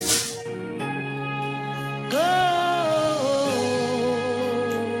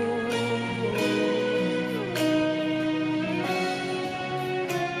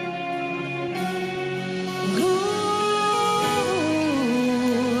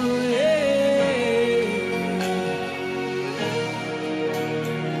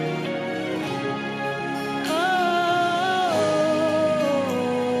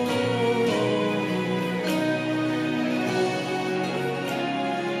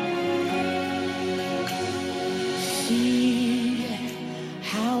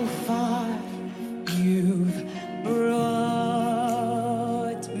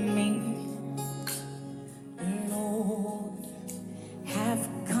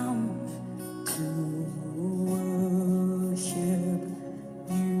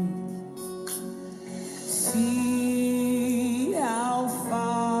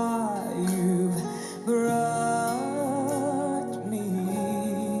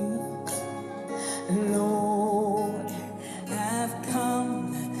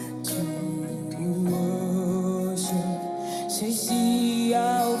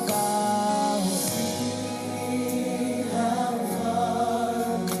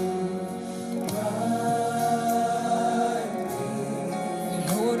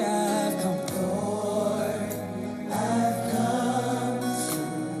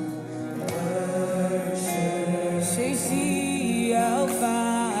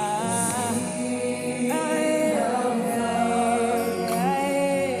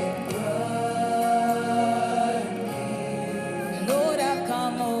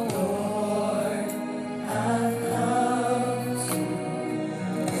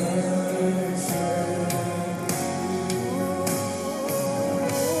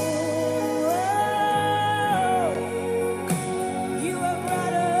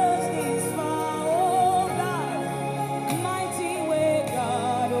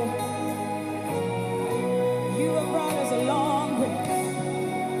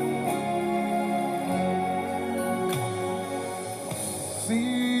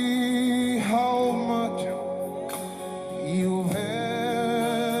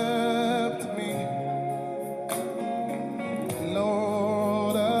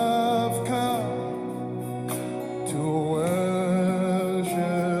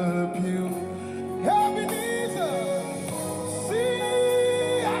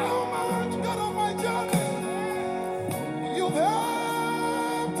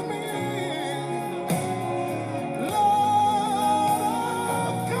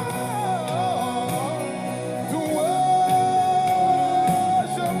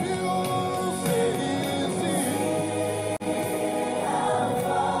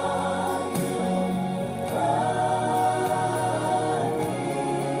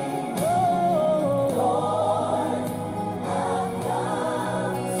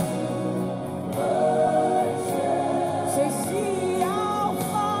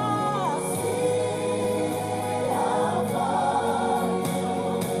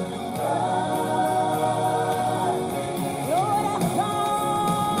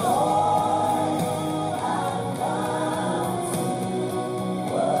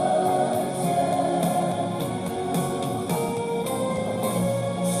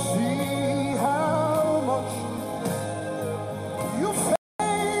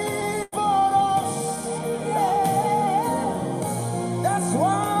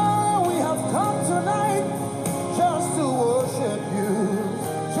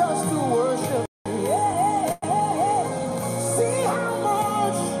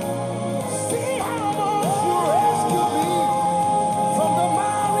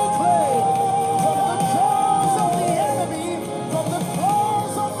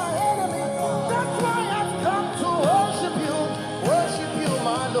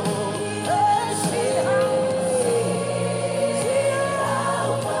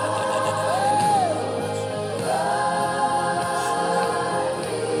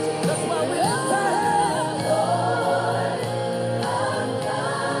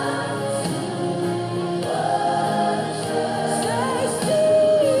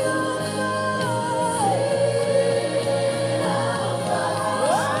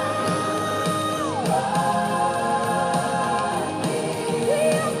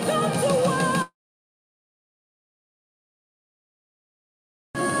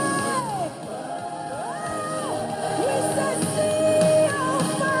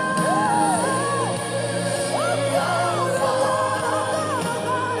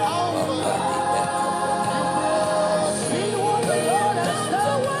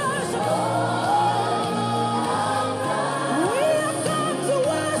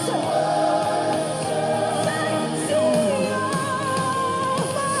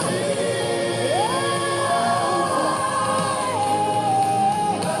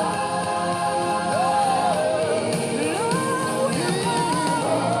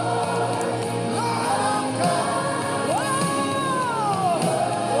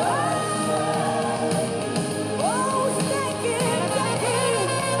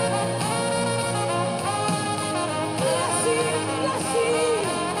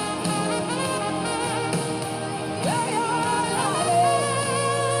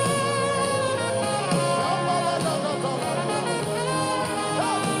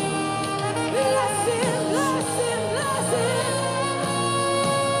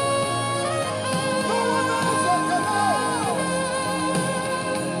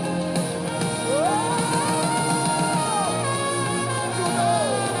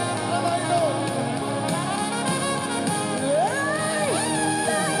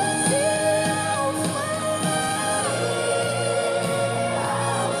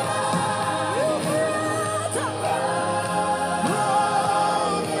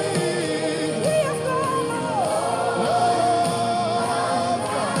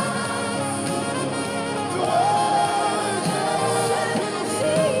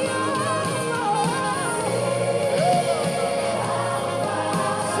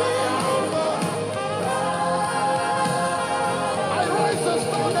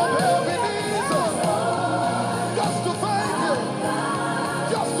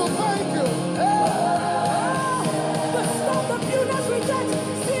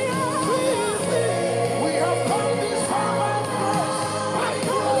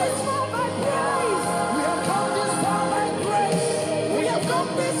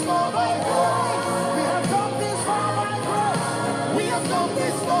this for my grace. We have done this for my grace. We have done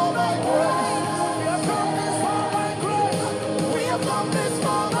this for my grace. We have done this for my grace. We have done this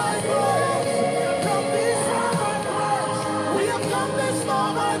for my grace. We have done this for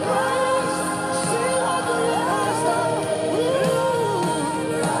my grace. See what the Lord has done.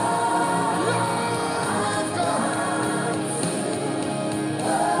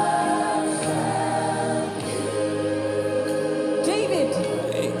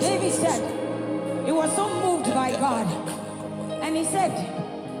 David said, he was so moved by God. And he said,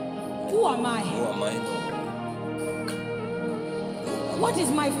 who am I? Who am I? What is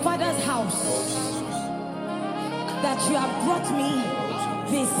my father's house that you have brought me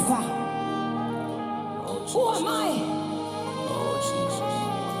this far? Who am I? Oh,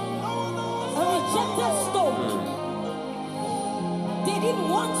 A rejected stone. They didn't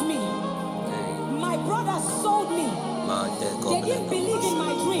want me. My brothers sold me. They didn't believe in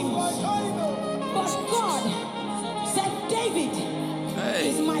my dreams. But God said, David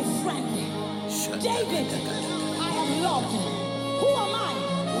is my friend. David, I have loved. Who am I?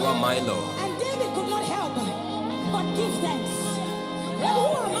 Who am I, Lord? And David could not help but give thanks. And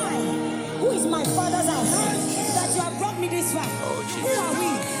who am I? Who is my father's house that you have brought me this far? Oh, Jesus. Who are we?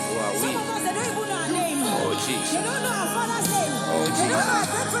 Who are we? Some of us, they don't even know our name. Oh, Jesus. They don't know our father's name. Oh, They don't know our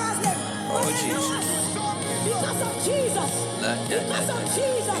Jesus. grandfather's name. Oh, But they know Jesus. us because of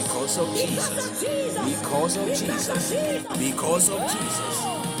Jesus. Because of Jesus. Because of Jesus. Because of Jesus. Because of Jesus.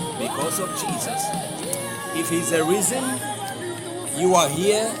 Because of Jesus. If He's the reason you are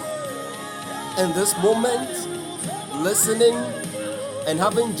here in this moment, listening and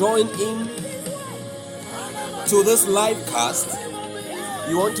having joined in to this live cast,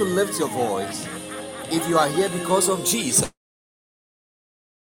 you want to lift your voice. If you are here because of Jesus,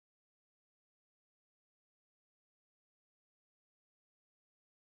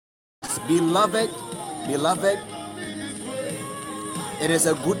 beloved, it is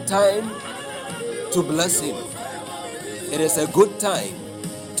a good time to bless Him. It is a good time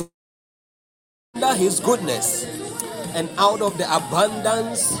to honor His goodness, and out of the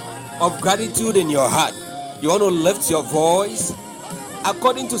abundance of gratitude in your heart, you want to lift your voice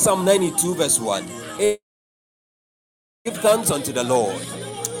according to Psalm 92 verse 1. Give thanks unto the Lord.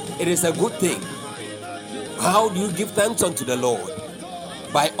 It is a good thing. How do you give thanks unto the Lord?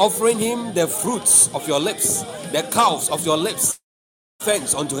 By offering Him the fruits of your lips, the calves of your lips.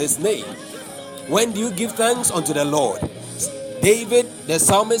 Thanks unto His name. When do you give thanks unto the Lord? David the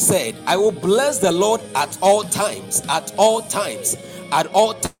psalmist said, I will bless the Lord at all times, at all times, at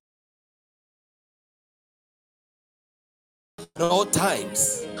all times, at all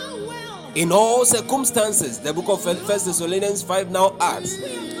times, in all circumstances. The book of 1 Thessalonians 5 now adds,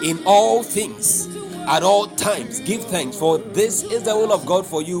 in all things, at all times, give thanks, for this is the will of God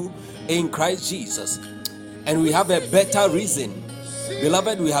for you in Christ Jesus. And we have a better reason,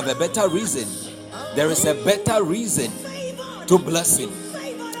 beloved, we have a better reason. There is a better reason to bless Him.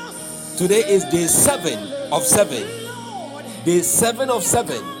 Today is day 7 of 7. Day 7 of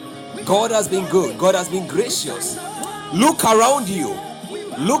 7. God has been good. God has been gracious. Look around you.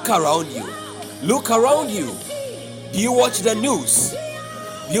 Look around you. Look around you. Do you watch the news?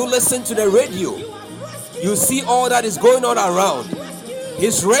 Do you listen to the radio? You see all that is going on around.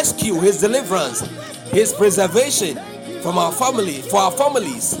 His rescue, His deliverance, His preservation from our family, for our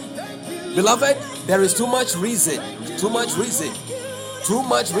families. Beloved, there is too much reason. Too much reason. Too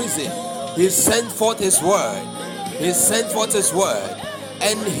much reason. He sent forth His word. He sent forth His word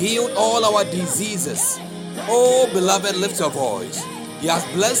and healed all our diseases. Oh, beloved, lift your voice. He has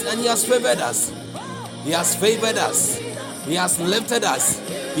blessed and He has favored us. He has favored us. He has lifted us.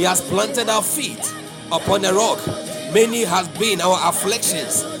 He has planted our feet upon a rock. Many have been our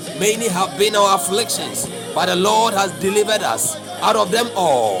afflictions. Many have been our afflictions. But the Lord has delivered us out of them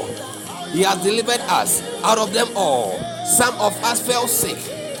all. He has delivered us out of them all. Some of us fell sick.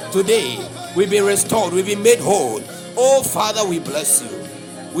 Today, we've been restored. We've been made whole. Oh, Father, we bless you.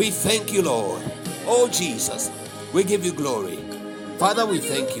 We thank you, Lord. Oh, Jesus, we give you glory. Father, we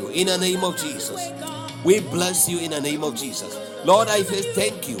thank you in the name of Jesus. We bless you in the name of Jesus. Lord, I say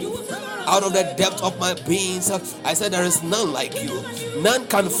thank you. Out of the depth of my beings, I said there is none like you. None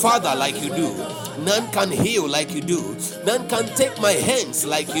can father like you do. None can heal like you do. None can take my hands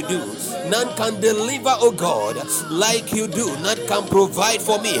like you do. None can deliver, oh God, like you do. None can provide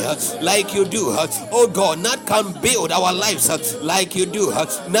for me like you do. Oh God, none can build our lives like you do.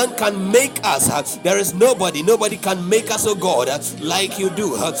 None can make us. There is nobody can make us, oh God, like you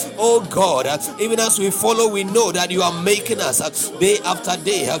do. Oh God, even as we follow, we know that you are making us day after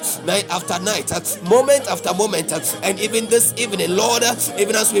day, night after after night, moment after moment, and even this evening, Lord,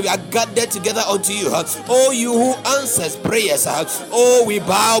 even as we are gathered together unto you, oh, you who answers prayers, oh, we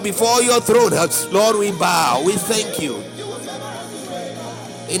bow before your throne, Lord, we bow, we thank you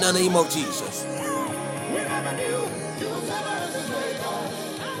in the name of Jesus.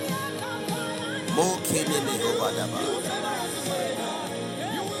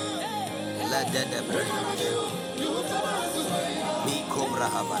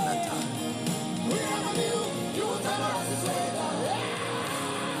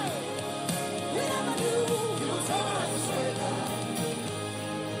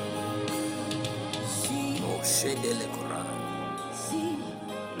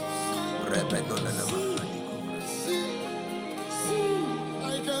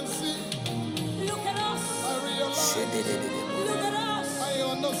 I can see. Look at us. I realize. Look at us. I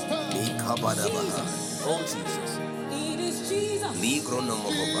understand. Oh Jesus. It is Jesus.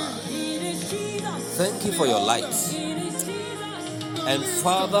 It is Jesus. Thank you for your light. It is Jesus. And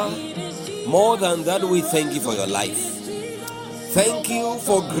Father, It is Jesus. more than that, we thank you for your life. Thank you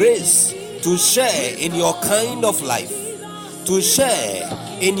for grace to share in your kind of life, to share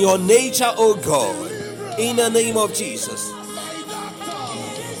in your nature, oh God, in the name of Jesus.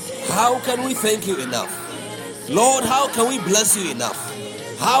 How can we thank you enough? Lord, how can we bless you enough?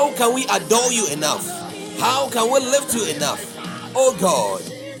 How can we adore you enough? How can we lift you enough? Oh God,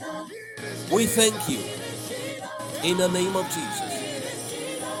 we thank you in the name of Jesus.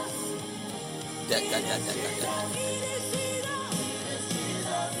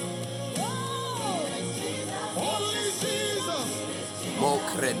 Holy Jesus.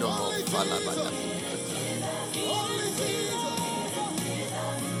 Holy Jesus.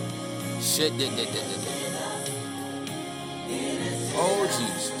 Oh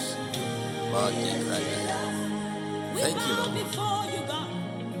Jesus. Thank you, Lord.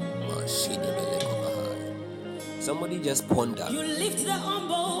 Somebody just ponder. You lift the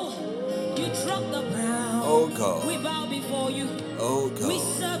humble, you drop the proud. Oh God. We bow before you. Oh We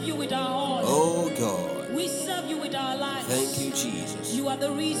God. serve you with our all. Oh God. We serve you with our lives. Thank you, Jesus. You are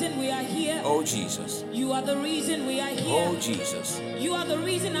the reason we are here. Oh Jesus. You are the reason we are here. Oh Jesus. You are the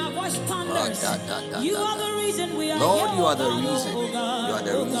reason our voice thunders. You are the reason we are Lord, here. you are the Oh God, reason. oh God, You are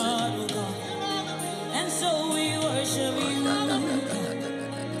the oh reason. God, oh God. And so we worship you.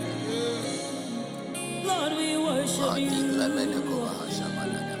 Lord, we worship you.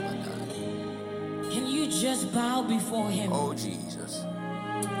 Can you just bow before him Oh Jesus.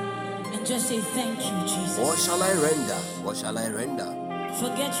 and just say thank you, Jesus? What shall I render? What shall I render?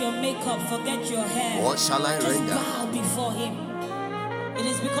 Forget your makeup, forget your hair. What shall I Just render? bow before him. It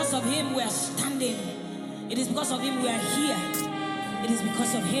is because of him we are standing. It is because of him we are here. It is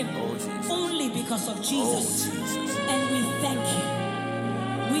because of him. Oh Jesus. Only because of Jesus. Oh Jesus. And we thank you.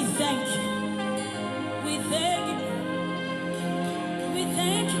 We thank you. We thank you. We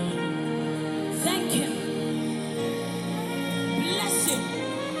thank you. Thank him. Bless him.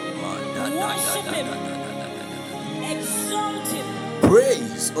 Worship him. Exalt him.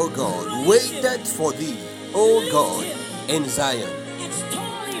 Praise, oh God, waited for thee, oh God, in Zion.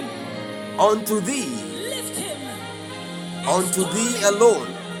 Extol him. Unto thee, Lift him. unto thee alone,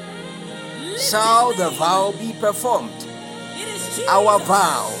 shall the vow be performed. It is Jesus. Our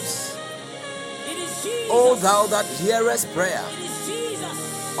vows, It is Jesus. O thou that hearest prayer, It is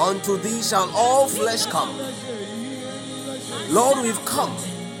Jesus. unto thee shall all flesh come. Lord, we've come.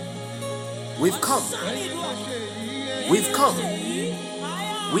 We've come. We've come.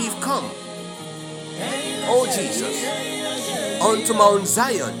 We've come. Oh Jesus, unto Mount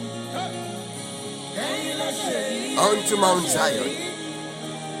Zion. Unto Mount Zion.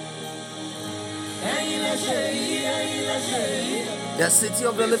 The city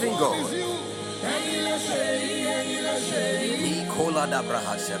of the living God. Nikola da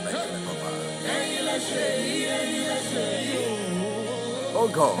Braha Shebekova. Oh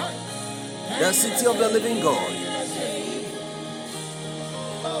God, the city of the living God,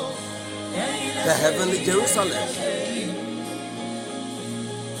 the heavenly Jerusalem,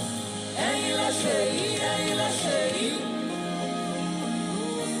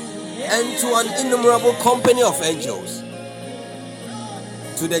 and to an innumerable company of angels,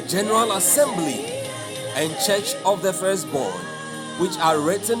 to the general assembly and church of the firstborn, which are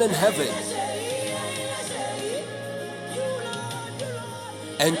written in heaven,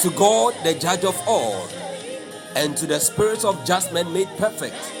 and to God the judge of all, and to the spirits of just men made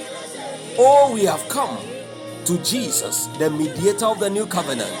perfect. Oh, we have come to Jesus, the mediator of the new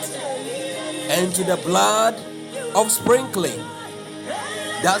covenant, and to the blood of sprinkling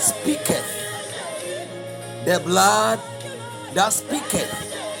that speaketh, the blood that speaketh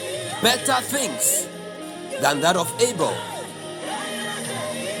better things than that of Abel.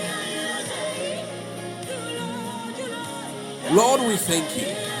 Lord, we thank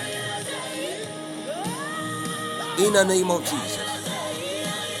you. In the name of Jesus.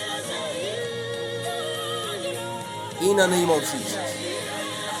 In the name of Jesus.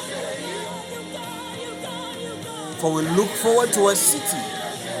 For we look forward to a city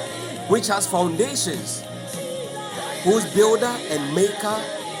which has foundations, whose builder and maker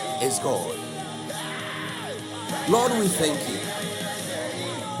is God. Lord, we thank you.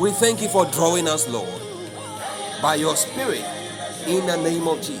 We thank you for drawing us, Lord, by your Spirit, in the name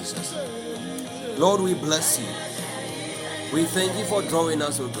of Jesus. Lord, we bless you. We thank you for drawing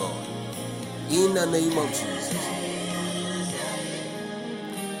us, O God, in the name of Jesus.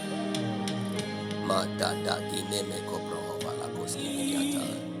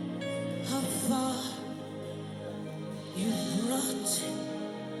 How far you brought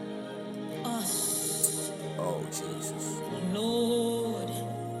us, Oh, Jesus. Lord.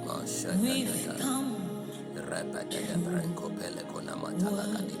 We've come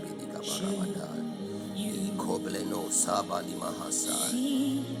Kobleno sabali mahasa.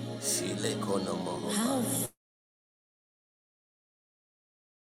 see Shile kono mohoba. how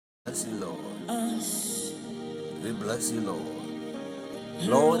Bless you, Lord. us, We bless you, Lord.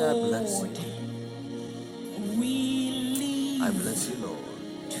 Lord, I bless you. we I live bless you, Lord.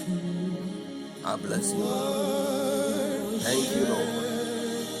 I bless you, Lord. Thank you, Lord.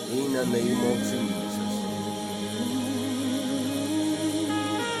 In the name of Jesus.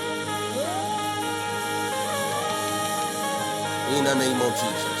 In the name of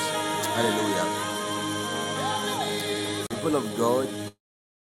Jesus. Hallelujah. People of God,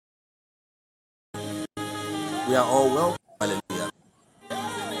 we are all welcome. Hallelujah.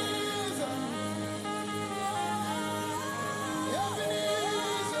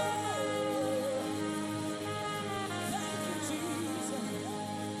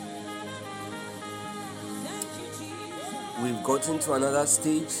 We've gotten to another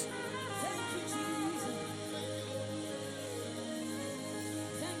stage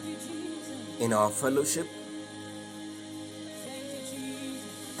in our fellowship.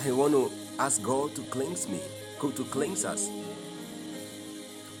 I want to ask God to cleanse me, to cleanse us.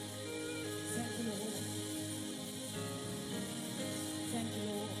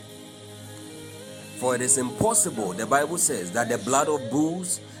 For it is impossible, the Bible says, that the blood of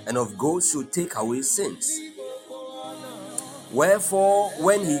bulls and of goats should take away sins. Wherefore,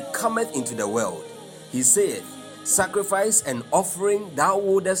 when he cometh into the world, he saith, sacrifice and offering thou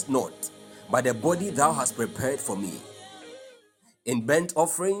wouldest not, but the body thou hast prepared for me. In burnt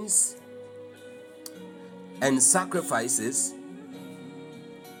offerings and sacrifices,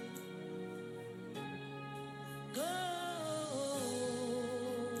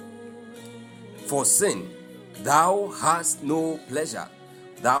 for sin, thou hast no pleasure.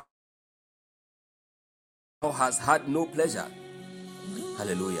 Thou hast had no pleasure.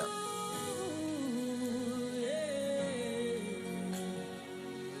 Hallelujah.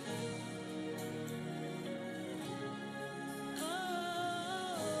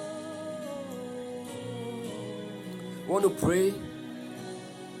 I want to pray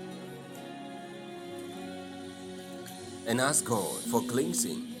and ask God for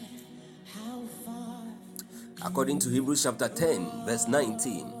cleansing. According to Hebrews chapter 10, verse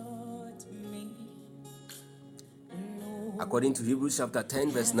 19. According to Hebrews chapter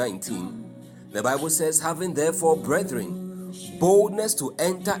 10, verse 19, the Bible says, having therefore, brethren, boldness to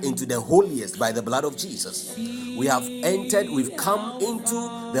enter into the holiest by the blood of Jesus. We have entered, we've come into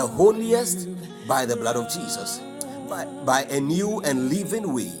the holiest by the blood of Jesus, by a new and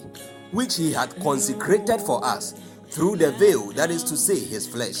living way, which he had consecrated for us through the veil, that is to say, his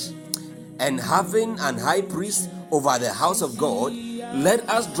flesh. And having an high priest over the house of God, let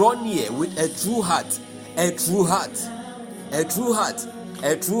us draw near with a true heart. A true heart. A true heart.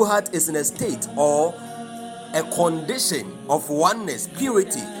 A true heart is in a state or a condition of oneness,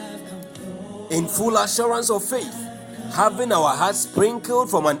 purity, in full assurance of faith, having our hearts sprinkled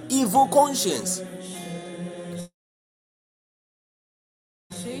from an evil conscience,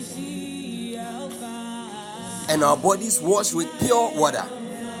 and our bodies washed with pure water.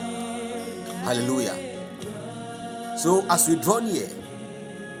 Hallelujah. So as we draw near,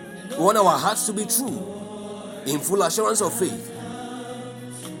 we want our hearts to be true, in full assurance of faith,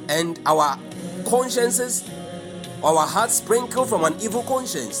 and our consciences, our hearts sprinkled from an evil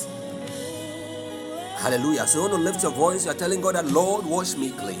conscience. Hallelujah. So you want to lift your voice, you are telling God that, Lord, wash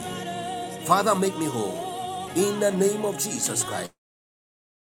me clean. Father, make me whole. In the name of Jesus Christ.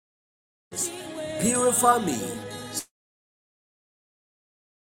 Purify me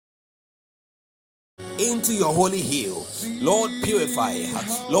into your holy hill. Lord, purify.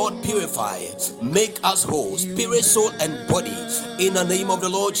 Lord, purify. Make us whole, spirit, soul, and body, in the name of the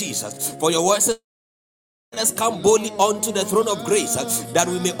Lord Jesus. For your word says, let us come boldly unto the throne of grace, that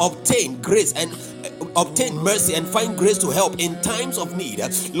we may obtain grace and obtain mercy and find grace to help in times of need.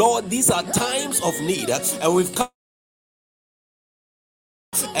 Lord, these are times of need, and we've come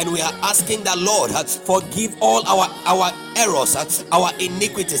and we are asking that, Lord, forgive all our errors, our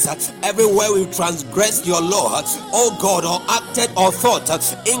iniquities, everywhere we transgressed your law, oh God, or acted or thought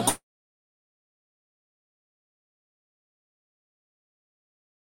in,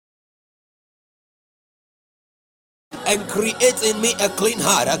 and create in me a clean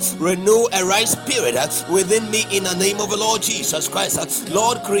heart, renew a right spirit within me, in the name of the Lord Jesus Christ.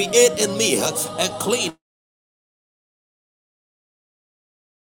 Lord, create in me a clean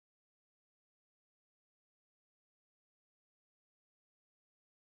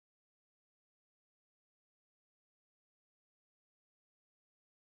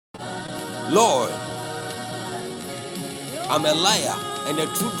Lord, I'm a liar, and the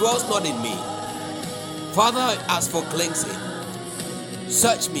truth dwells not in me. Father, I ask for cleansing.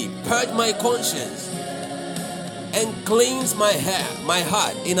 Search me, purge my conscience, and cleanse my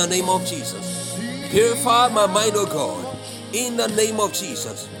heart, in the name of Jesus. Purify my mind, O God, in the name of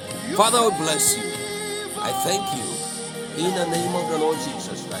Jesus. Father, I bless you. I thank you, in the name of the Lord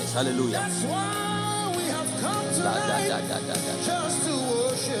Jesus Christ. Hallelujah. Just to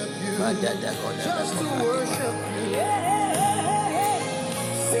worship you. Just to worship you.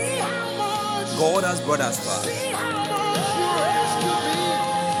 See how much God has brought us far. you rescued me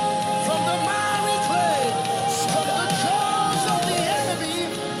from the miry clay, from the jaws of the enemy,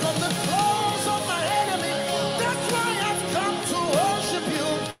 from the claws of my enemy. That's why I've come to worship you.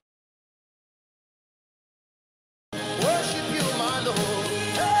 Worship you, my Lord.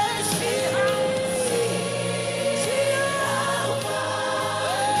 Hey, see how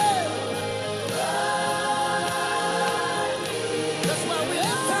that's why we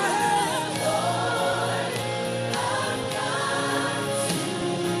lift our hands.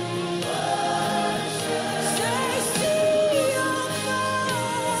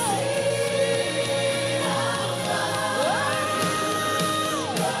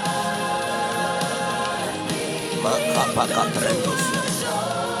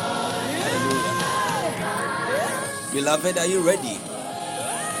 Beloved, are you ready?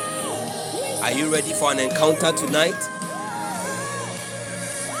 Are you ready for an encounter tonight?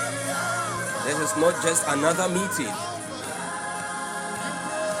 This is not just another meeting.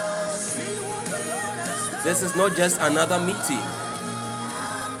 This is not just another meeting.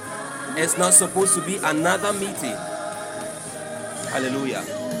 It's not supposed to be another meeting. Hallelujah.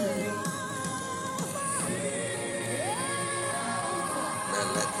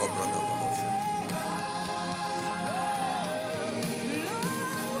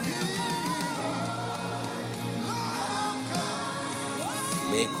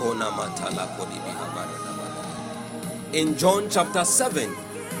 In John chapter 7,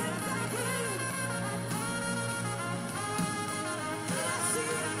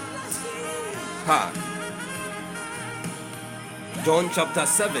 John chapter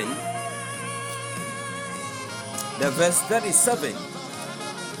 7, the verse 37.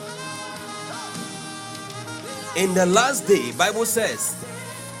 In the last day, Bible says,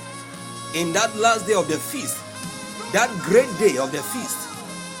 in that last day of the feast, that great day of the feast,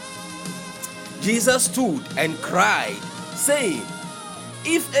 Jesus stood and cried, saying,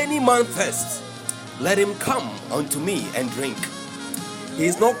 if any man thirst, let him come unto me and drink. He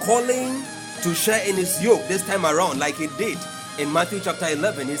is not calling to share in his yoke this time around like he did in Matthew chapter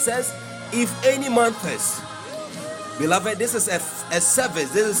 11. He says, if any man thirst. Beloved, this is a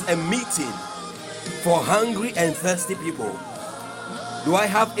service, this is a meeting for hungry and thirsty people. Do I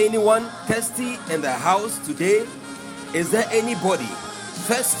have anyone thirsty in the house today? Is there anybody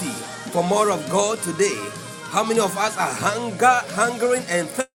thirsty for more of God today? How many of us are hungering and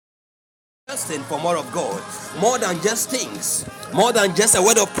thirsting for more of God? More than just things, more than just a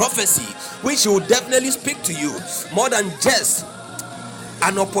word of prophecy, which will definitely speak to you, more than just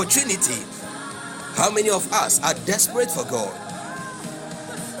an opportunity. How many of us are desperate for God?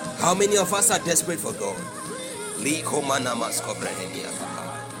 How many of us are desperate for God?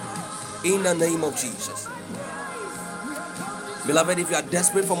 In the name of Jesus. Beloved, if you are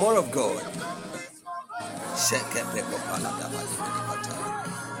desperate for more of God,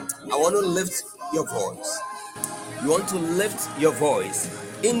 I want to lift your voice. You want to lift your voice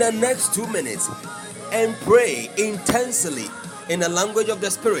in the next 2 minutes and pray intensely in the language of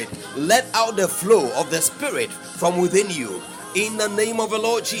the Spirit. Let out the flow of the Spirit from within you. In the name of the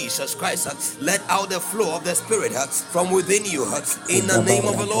Lord Jesus Christ, let out the flow of the Spirit from within you. In the name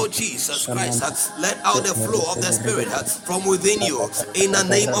of the Lord Jesus Christ, let out the flow of the Spirit from within you. In the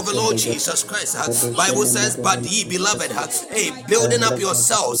name of the Lord Jesus Christ, Bible says, "But ye beloved, building up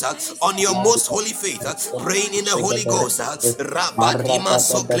yourselves on your most holy faith, praying in the Holy Ghost." Rabadima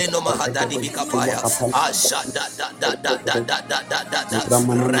sokleno mahadadi bikapaya. Ashada da da da da da da da da da.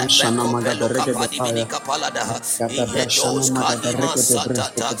 Rebeko pelo kapadi binikapalada. Yedos kalima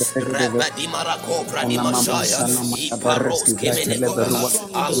satata. Rebadima rako pranima shaya. Iparos kemenekova.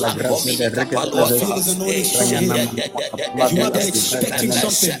 Allah komini kapaluata. You are expecting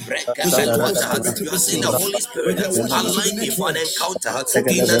something. You said, You are saying the Holy Spirit align me for an encounter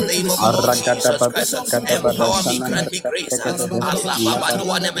in the name of the Lord Jesus Christ. Empower me, grant me grace. Allah Baba do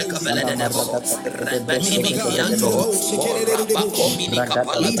anemeka vele de debo. Rebedi mikianto. Moraba komini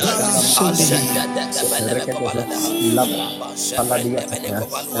kapalata. Ashenda de vele me kopalada. Raba shebrende mene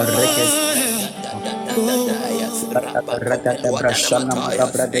kopaluata. Raba kopelua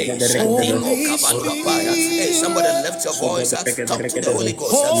danamataya. Shandimo kabaluapaya. Somebody lift your voice. Talk to the Holy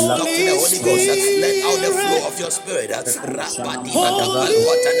Ghost. Talk to the Holy Ghost. Let out the flow of your spirit. Rabadima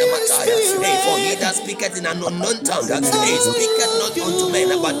kapaluata namataya. For he that speaketh in an unknown tongue, speaketh not unto men,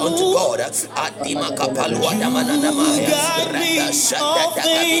 but unto God. Adima kapalua damana namaya. Rada shada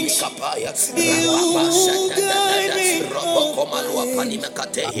daga bini kapaya. Rababa shada dada. Robo komalua panima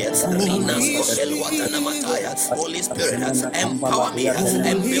kateya. Rinas kopeluata namataya. Holy Spirit, empower me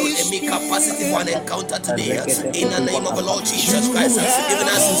and build in me capacity for an encounter today. In the name of the Lord Jesus Christ, even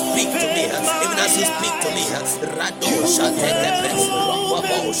as you speak to me, even as you speak to me, Rado Shatekepe,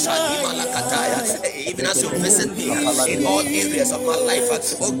 Robo Shadimalakataya, even as you visit me in all areas of my life,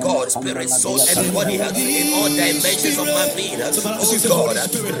 oh God, spirit, soul, and body, in all dimensions of my being, oh God,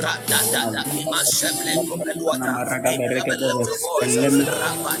 Radada, Imasheble, Kopeluata, beloved, lift your voice,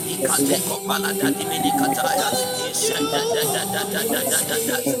 Rabadi Kateko Palada Diminikataya,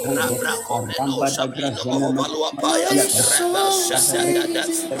 Rabra Komeno Shablino Mohovaluapaya, Reba Shadada,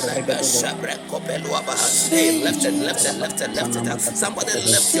 Reba Shabre Kopeluaba. Hey, lift it, lift it, lift it, lift it. Somebody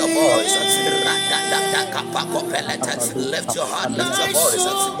lift your voice. Radada Kapako Peleta. Lift your heart, lift your voice.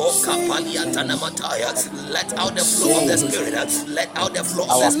 Moka Paliatana Mataya. Let out the flow of the Spirit. Let out the flow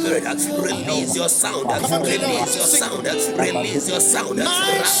of the Spirit. Release your sound. Release your sound. Release your sound.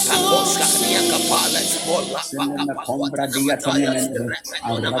 Rapakoshka Niakapala. Mola Pakapaluatana Mataya.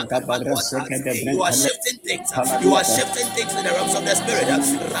 Repetona Makapaluata. You are shifting things. You are shifting things in the realms of the Spirit.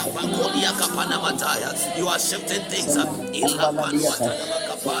 Rapakolia Kapana Mataya. You are shifting things. Ila Paluatana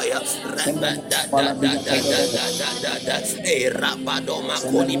Makapaya. Rabadoma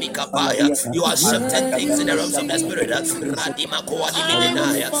Koni Mikapaya. You are shifting things in the realms of the Spirit. Radima Koani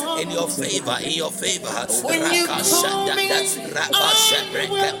Minenaya. In your favor, in your favor. Rakashada. Rabashebre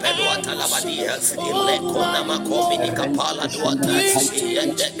Kepeluata Labadia. Ilekona Makomi Nikapala Duata.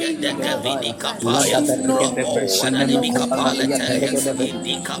 Yedekavini Kapaya. Robo Wanani Mikapala Taya.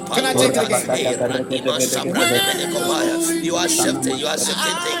 Indikapaluata. Radima Shabrande Menekobaya. You are shifting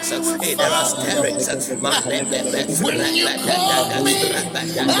things. Hey, there are stirrings.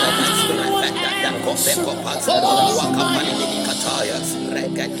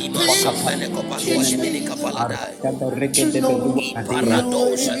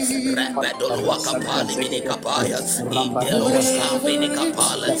 Paradosha, Rabadolua Kapali Minikapaya, Ideloska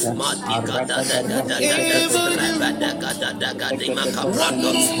Minikapala, Madiga da Rabadaga de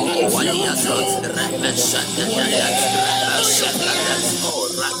Macabrando, Wadiata, Rabashada, Rabashada, Oh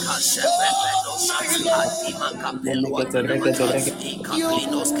Rakasha, Rabadosa, Adima Capeluata Namata,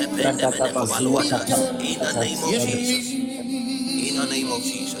 Ikaplinos Capenda Menecovaluata, in the name of Jesus. In the name of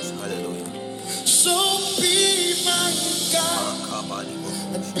Jesus. Hallelujah. So be my God,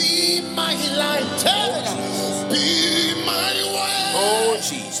 be my light, be my way. Oh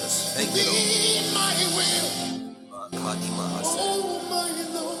Jesus, thank you, Lord. Be my will. Oh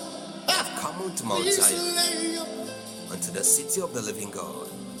my Lord, I've come unto Mount Zion, unto the city of the living God.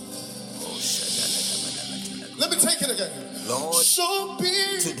 Let me take it again. Lord, So be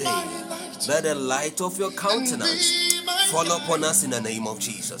today, my light, let the light of your countenance fall upon us in the name of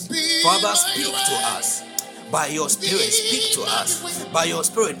Jesus. Father, speak to us. By your Spirit, speak to us. By your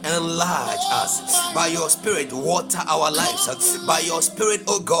Spirit, enlarge us. By your Spirit, water our lives. By your Spirit,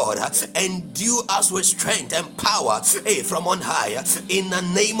 oh God, endue us with strength and power from on high. In the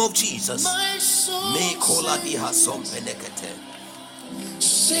name of Jesus.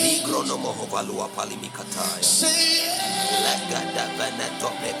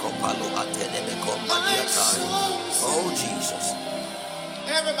 Oh Jesus.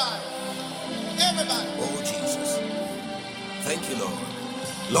 everybody. Oh Jesus. Thank you, Lord.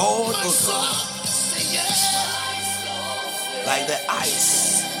 Lord, oh God, like the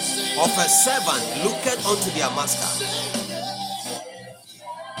eyes of a servant looketh unto their master,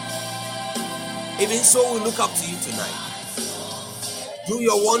 even so we look up to you tonight. Do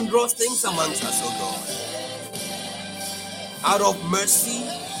your wondrous things amongst us, oh God. Out of mercy,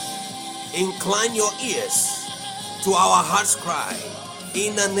 incline your ears to our heart's cry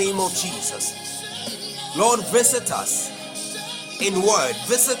in the name of Jesus. Lord, visit us in word,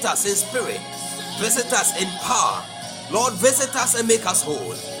 visit us in spirit, visit us in power. Lord, visit us and make us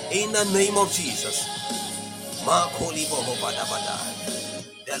whole in the name of Jesus.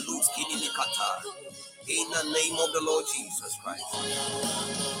 In the name of the Lord Jesus Christ.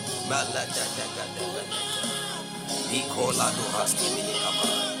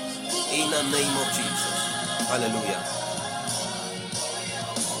 In the name of Jesus. Hallelujah.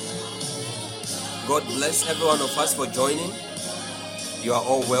 God bless every one of us for joining. You are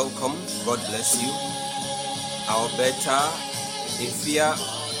all welcome. God bless you. Our better Ifia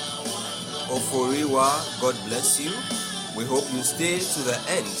Oforiwa, God bless you. We hope you stay to the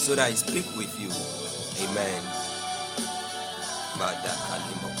end so that I speak with you. Amen.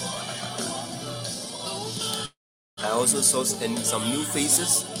 I also saw some new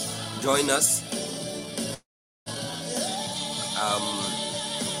faces join us.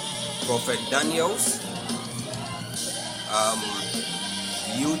 Prophet Daniels,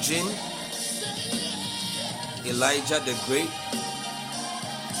 Eugene, Elijah the Great,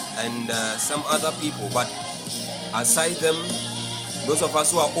 and some other people. But aside them, those of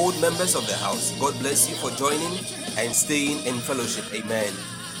us who are old members of the house, God bless you for joining and staying in fellowship. Amen.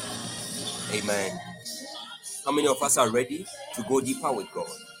 Amen. How many of us are ready to go deeper with God?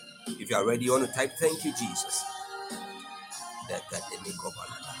 If you are ready, you want to type, "Thank you, Jesus."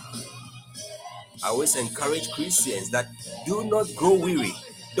 I always encourage Christians that do not grow weary.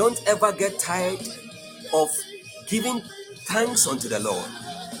 Don't ever get tired of giving thanks unto the Lord.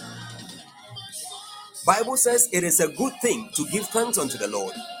 Bible says it is a good thing to give thanks unto the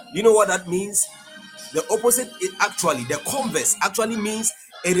Lord. You know what that means? The opposite, the converse actually means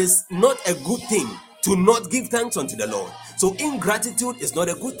it is not a good thing to not give thanks unto the Lord. So ingratitude is not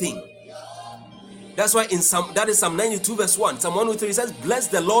a good thing. That's why that is Psalm 92 verse 1. Psalm 103 says, "Bless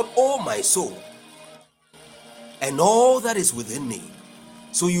the Lord, O my soul, and all that is within me."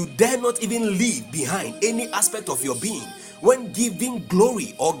 So you dare not even leave behind any aspect of your being when giving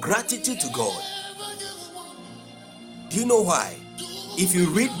glory or gratitude to God. Do you know why? If you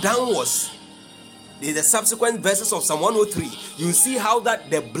read downwards, the subsequent verses of Psalm 103, you see how that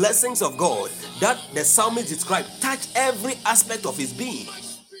the blessings of God that the psalmist described touch every aspect of his being.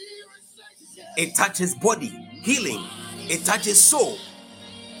 It touches body, healing. It touches soul.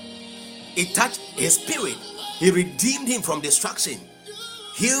 It touched his spirit. He redeemed him from destruction.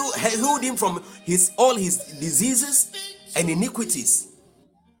 Healed him from all his diseases and iniquities.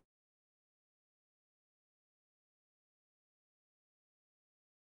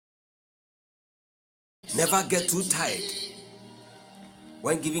 Never get too tired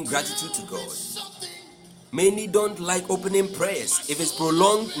when giving gratitude to God. Many don't like opening prayers. If it's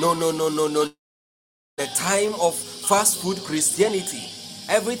prolonged, no. The time of fast food Christianity.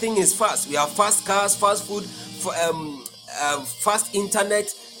 Everything is fast. We have fast cars, fast food, fast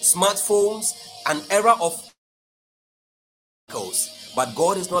internet, smartphones, an era of miracles. But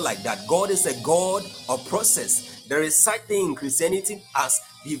God is not like that. God is a God of process. There is such thing in Christianity as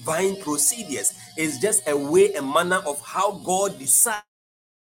divine procedures. It's just a way, a manner of how God decides.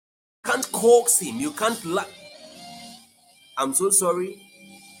 You can't coax him. You can't lie. I'm so sorry,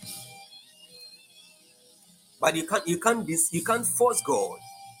 but you can't force God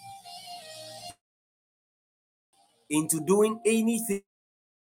into doing anything.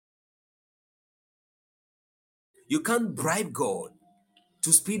 You can't bribe God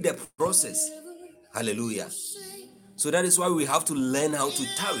to speed the process. Hallelujah. So that is why we have to learn how to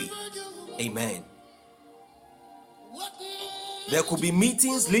tarry. Amen. There could be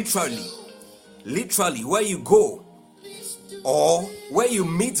meetings literally where you go or where you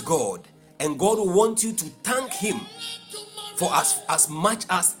meet God, and God will want you to thank him for as much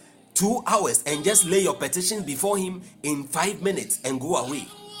as 2 hours and just lay your petition before him in 5 minutes and go away.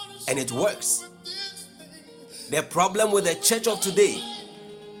 And it works. The problem with the church of today,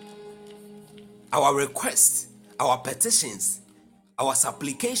 our requests, our petitions, our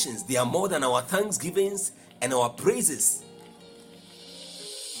supplications, they are more than our thanksgivings and our praises.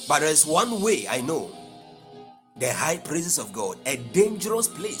 But there is one way I know, the high praises of God, a dangerous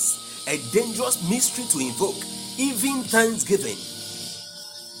place, a dangerous mystery to invoke, even thanksgiving.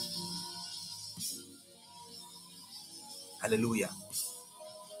 Hallelujah.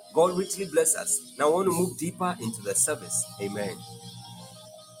 God richly bless us. Now I want to move deeper into the service. Amen.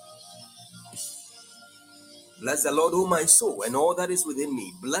 Bless the Lord, O my soul, and all that is within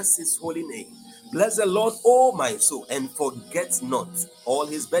me. Bless his holy name. Bless the Lord, O my soul, and forget not all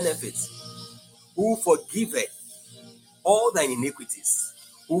his benefits, who forgiveth all thine iniquities,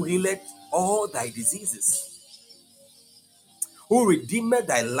 who healeth all thy diseases, who redeemed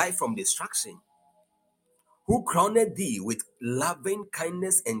thy life from destruction, who crowned thee with loving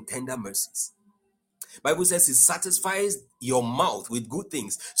kindness and tender mercies. Bible says he satisfies your mouth with good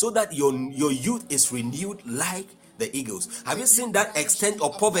things so that your youth is renewed like the eagles. Have you seen that extent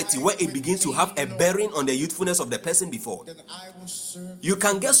of poverty where it begins to have a bearing on the youthfulness of the person before? You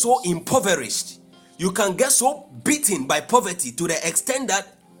can get so impoverished. You can get so beaten by poverty to the extent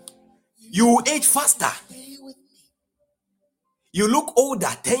that you age faster. You look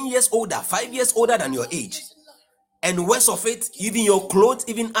older, 10 years older, 5 years older than your age. And worst of it, even your clothes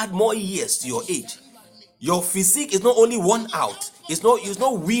even add more years to your age. Your physique is not only worn out, it's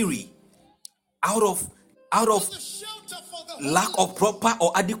not weary out of lack of proper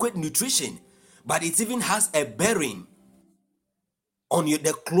or adequate nutrition, but it even has a bearing on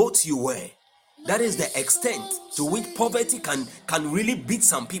the clothes you wear. That is the extent to which poverty can really beat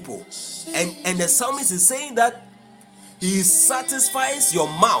some people. And the psalmist is saying that he satisfies your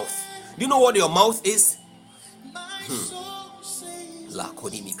mouth. Do you know what your mouth is?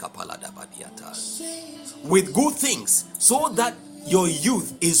 With good things, so that your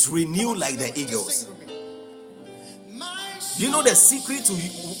youth is renewed like the eagles. Do you know the secret to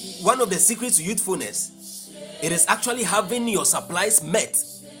one of the secrets to youthfulness? It is actually having your supplies met,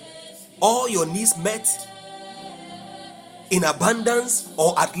 all your needs met in abundance,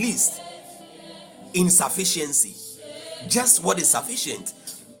 or at least in sufficiency. Just what is sufficient.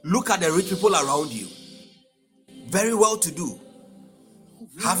 Look at the rich people around you. Very well to do,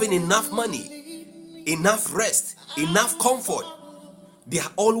 having enough money, enough rest, enough comfort. They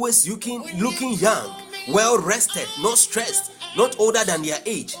are always looking young, well rested, not stressed, not older than their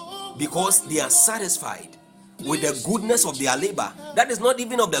age, because they are satisfied with the goodness of their labor. That is not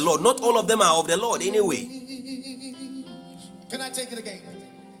even of the Lord. Not all of them are of the Lord anyway. Can I take it again?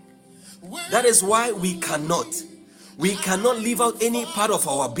 That is why we cannot leave out any part of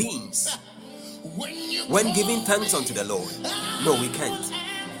our beings when giving thanks unto the Lord. No, we can't.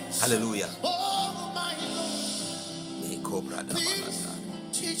 Hallelujah.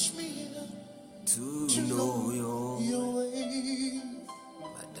 Teach me to know your way.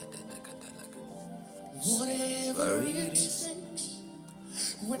 Whatever it is,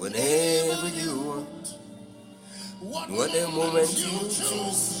 whenever you want, whatever moment you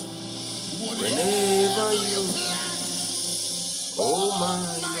choose, whenever you, oh my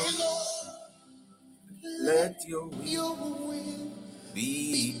Lord, let your will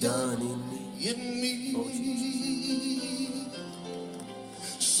be done in me. Oh, Jesus.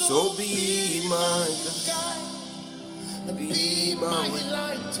 So be my God, be my way,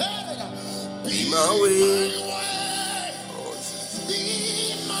 be my way. Oh, Jesus. Be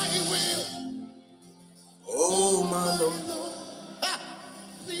my will. Oh, my Lord,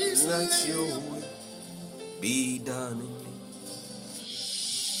 let your will be done in me.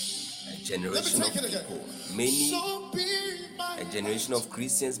 A generation of people, a generation of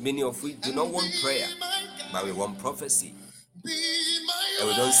Christians, many of which do not want prayer, but we want prophecy. And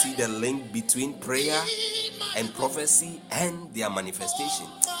we don't see the link between prayer and prophecy and their manifestation.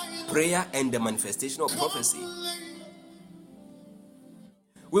 Prayer and the manifestation of prophecy.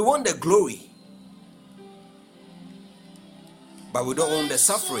 We want the glory, but we don't want the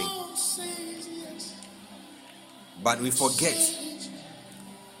suffering. But we forget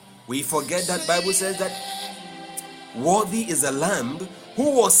that Bible says that worthy is the Lamb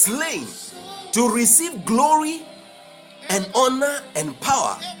who was slain to receive glory and honor and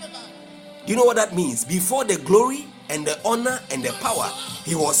power. Do you know what that means? Before the glory and the honor and the power,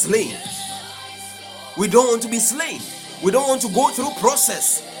 he was slain. We don't want to be slain. We don't want to go through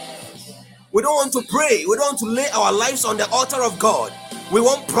process. We don't want to pray. We don't want to lay our lives on the altar of God. We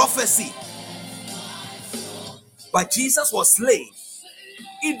want prophecy. But Jesus was slain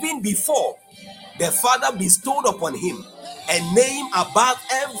even before the Father bestowed upon him a name above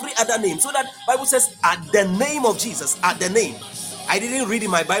every other name. So that Bible says, at the name of Jesus, at the name. I didn't read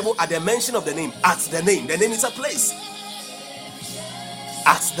in my Bible at the mention of the name. At the name. The name is a place.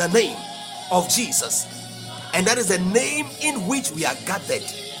 At the name of Jesus. And that is the name in which we are gathered.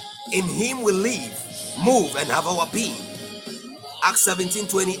 In him we live, move, and have our being. Acts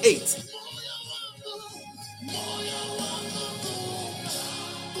 17:28.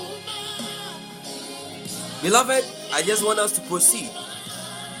 Beloved, I just want us to proceed.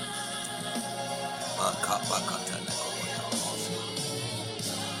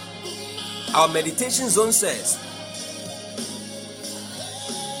 Our meditation zone says,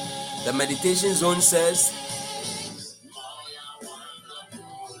 the meditation zone says,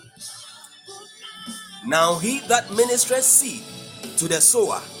 now he that ministereth seed to the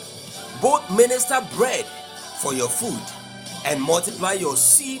sower, both minister bread for your food, and multiply your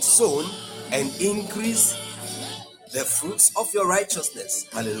seed sown, and increase the fruits of your righteousness.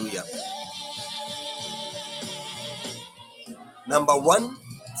 Hallelujah. Number one,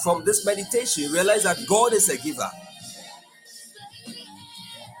 from this meditation, you realize that God is a giver.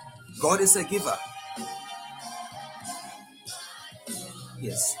 God is a giver.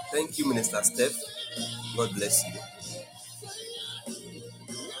 Yes. Thank you, Minister Steph. God bless you.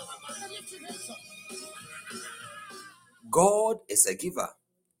 God is a giver.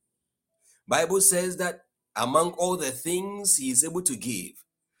 Bible says that among all the things he is able to give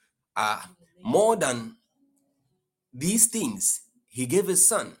are more than these things. He gave his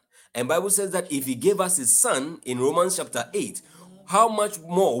son. And Bible says that if he gave us his son in Romans chapter 8, how much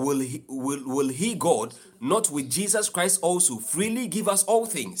more will he God, not with Jesus Christ also, freely give us all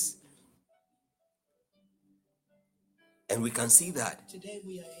things? And we can see that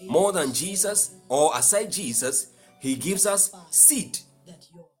more than Jesus, or aside Jesus, he gives us seed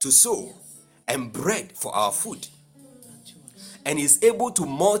to sow and bread for our food, and is able to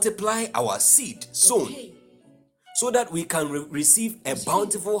multiply our seed sown so that we can receive a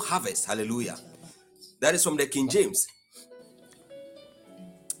bountiful harvest. Hallelujah. That is from the King James.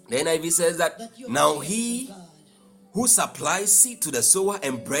 The NIV says that now he who supplies seed to the sower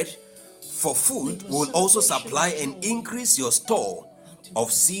and bread for food will also supply and increase your store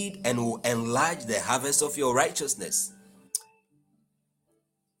of seed and will enlarge the harvest of your righteousness.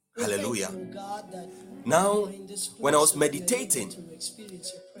 Hallelujah. Now, when I was meditating,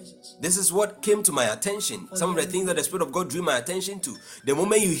 this is what came to my attention. Some of the things that the Spirit of God drew my attention to. The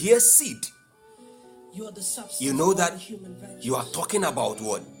moment you hear seed, you know that you are talking about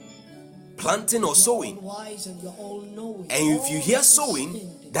what? Planting or sowing. And if you hear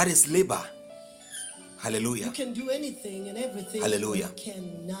sowing, that is labor. Hallelujah. You can do anything and everything. Hallelujah. You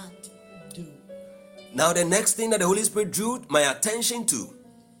cannot do. Now the next thing that the Holy Spirit drew my attention to,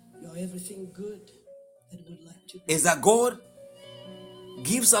 you're everything good that would like to do, is that God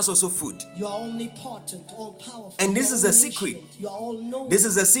gives us also food. You are omnipotent, all powerful. And this is a secret. You are all knowing. This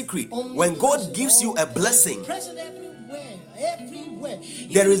is a secret. When God gives you a blessing, everywhere,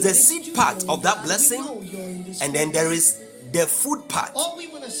 there is the seed part of that blessing, and then there is the food part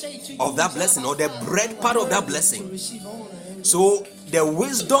of that blessing, or the bread part of that blessing. So the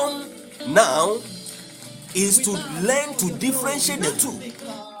wisdom now is to learn to differentiate the two,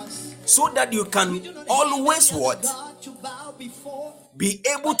 so that you can always what? Be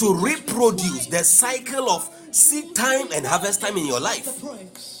able to reproduce the cycle of seed time and harvest time in your life.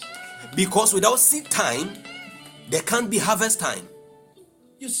 Because without seed time, there can't be harvest time.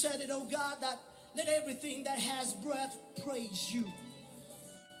 You said it, oh God, that let everything that has breath praise you.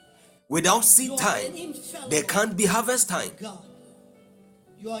 Without seed time, there can't be harvest time.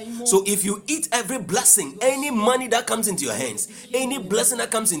 So if you eat every blessing, any money that comes into your hands, any blessing that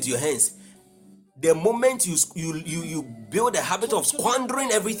comes into your hands, the moment you build a habit of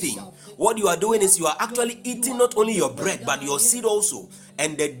squandering everything, what you are doing is you are actually eating not only your bread but your seed also.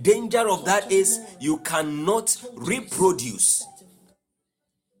 And the danger of that is you cannot reproduce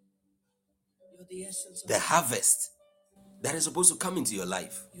the harvest that is supposed to come into your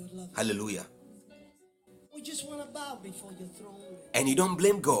life. Hallelujah. We just want to bow before your throne. And you don't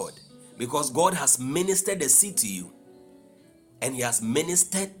blame God, because God has ministered the seed to you, and he has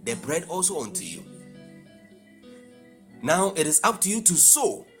ministered the bread also unto you. Now it is up to you to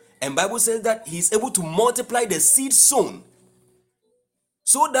sow. And Bible says that he is able to multiply the seed sown,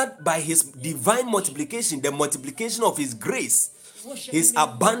 so that by his divine multiplication, the multiplication of his grace, his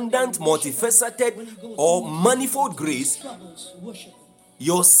abundant, multifaceted or manifold grace,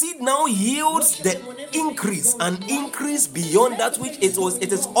 your seed now yields the increase, an increase beyond that which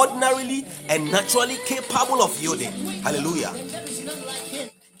it is ordinarily and naturally capable of yielding. Hallelujah.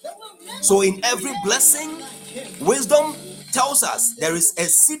 So in every blessing, wisdom tells us there is a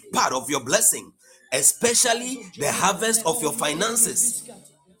seed part of your blessing, especially the harvest of your finances.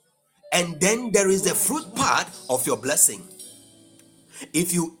 And then there is the fruit part of your blessing.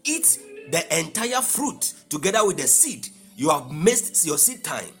 If you eat the entire fruit together with the seed, you have missed your seed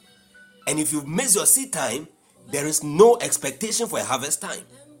time. And if you've missed your seed time, there is no expectation for a harvest time.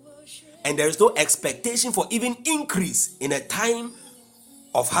 And there is no expectation for even increase in a time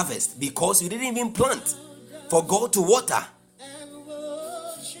of harvest, because you didn't even plant. for God to water.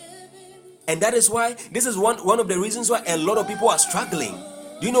 And that is why, this is one of the reasons why a lot of people are struggling.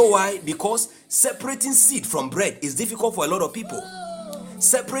 Do you know why? Because separating seed from bread is difficult for a lot of people.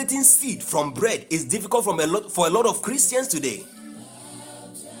 Separating seed from bread is difficult for a lot of Christians today.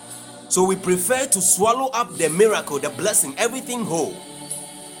 So we prefer to swallow up the miracle, the blessing, everything whole.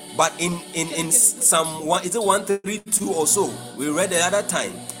 But in Psalm 132 or so, we read the other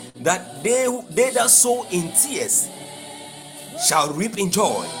time that they that sow in tears shall reap in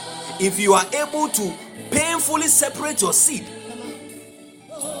joy. If you are able to painfully separate your seed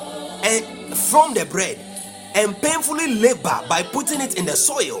and from the bread and painfully labor by putting it in the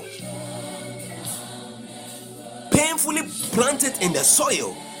soil, painfully plant it in the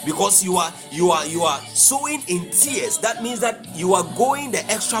soil, because you are sowing in tears, that means that you are going the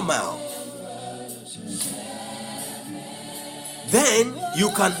extra mile, then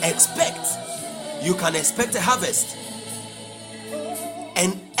you can expect a harvest.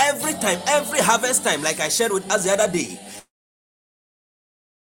 And every harvest time, like I shared with us the other day,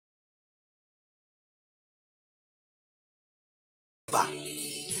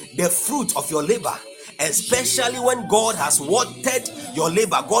 the fruit of your labor, especially when God has watered your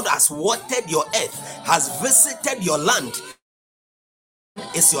labor, God has watered your earth, has visited your land,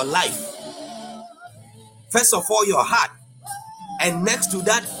 is your life. First of all, your heart, and next to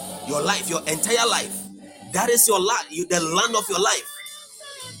that, your life, your entire life. That is your life, the land of your life.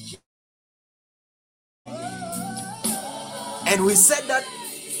 And we said that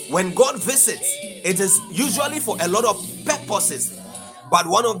when God visits, it is usually for a lot of purposes. But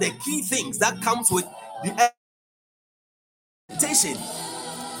one of the key things that comes with the invitation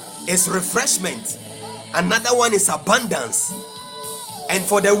is refreshment. Another one is abundance. And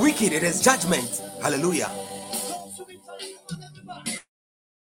for the wicked, it is judgment. Hallelujah.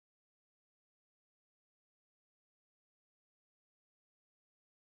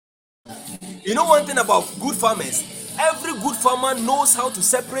 You know one thing about good farmers? Every good farmer knows how to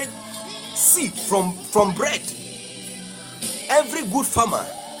separate seed from bread. Every good farmer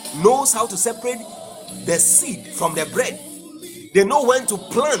knows how to separate the seed from the bread. They know when to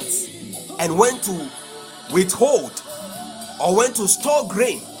plant and when to withhold or when to store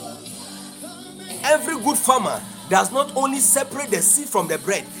grain. Every good farmer does not only separate the seed from the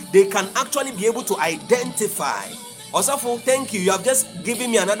bread, they can actually be able to identify. Also, thank you. You have just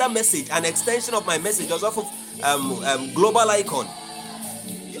given me another message, an extension of my message. Also, global icon.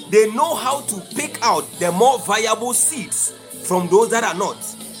 They know how to pick out the more viable seeds from those that are not.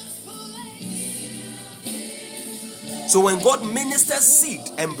 So when God ministers seed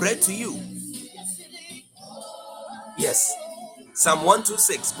and bread to you, yes, Psalm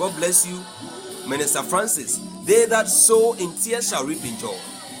 126, God bless you, Minister Francis. They that sow in tears shall reap in joy.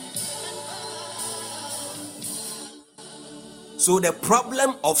 So the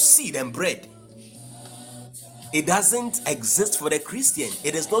problem of seed and bread, it doesn't exist for the Christian.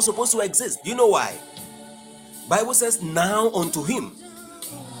 It is not supposed to exist. Do you know why? Bible says, now unto him,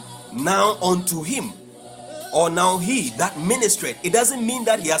 or now he that ministered. It doesn't mean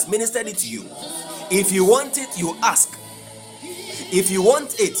that he has ministered it to you. If you want it, you ask. If you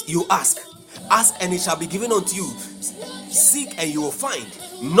want it, you ask. Ask and it shall be given unto you. Seek and you will find.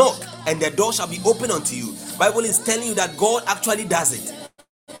 Knock and the door shall be opened unto you. Bible is telling you that God actually does it.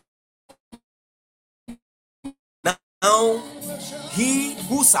 Now, he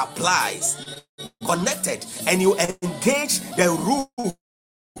who supplies, connected, and you engage the rules,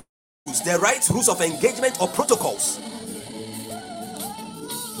 the right rules of engagement or protocols,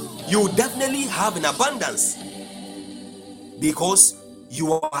 you definitely have an abundance, because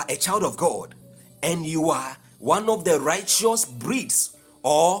you are a child of God and you are one of the righteous breeds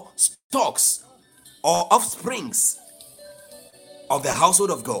or stocks or offsprings of the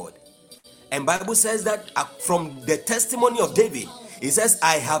household of God. And Bible says that from the testimony of David, it says,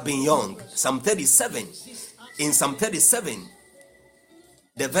 I have been young. Psalm 37. In Psalm 37,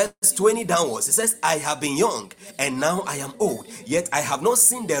 the verse 20 downwards, it says, I have been young and now I am old, yet I have not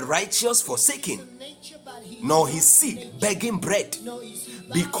seen the righteous forsaken, nor his seed begging bread.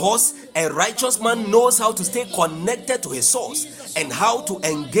 Because a righteous man knows how to stay connected to his source and how to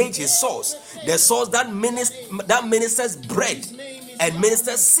engage his source, the source that ministers bread and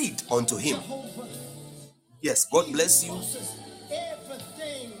ministers seed unto him. Yes, God bless you,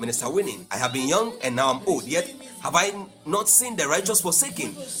 Minister Winning. I have been young and now I'm old, yet have I not seen the righteous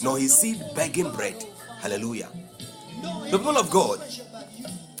forsaken, nor his seed begging bread. Hallelujah. The people of God,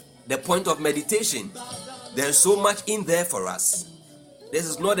 the point of meditation, there's so much in there for us. This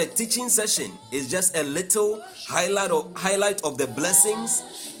is not a teaching session. It's just a little highlight of the blessings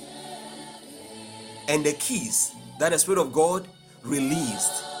and the keys that the Spirit of God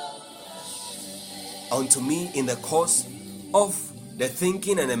released unto me in the course of the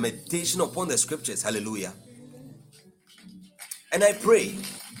thinking and the meditation upon the scriptures. Hallelujah. And I pray,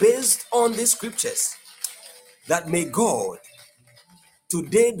 based on these scriptures, that may God,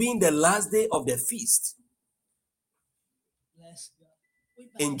 today being the last day of the feast,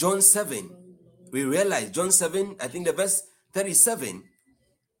 in John 7, we realize John 7, I think the verse 37,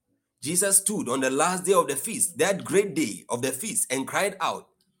 Jesus stood on the last day of the feast, that great day of the feast, and cried out.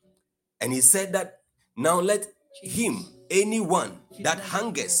 And he said that, now let him, anyone that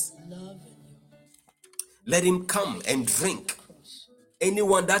hungers, let him come and drink.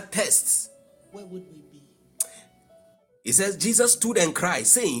 Anyone that thirsts. He says, Jesus stood and cried,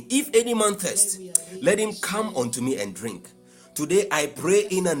 saying, if any man thirst, let him come unto me and drink. Today I pray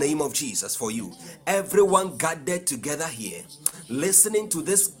in the name of Jesus for you, everyone gathered together here, listening to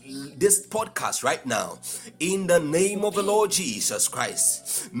this podcast right now, in the name of the Lord Jesus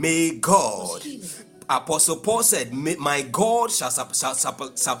Christ. May God, Apostle Paul said, my God shall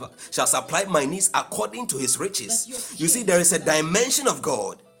supply my needs according to his riches. You see, there is a dimension of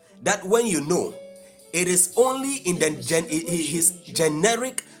God that when you know, it is only in his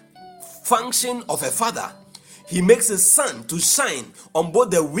generic function of a father. He makes his sun to shine on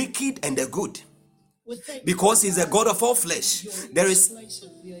both the wicked and the good. Because he's a God of all flesh. There is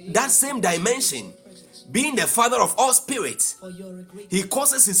that same dimension. Being the father of all spirits, he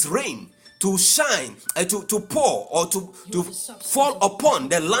causes his rain to shine and to pour or to fall upon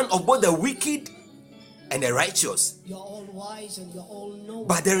the land of both the wicked and the righteous.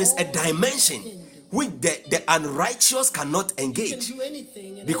 But there is a dimension which the unrighteous cannot engage,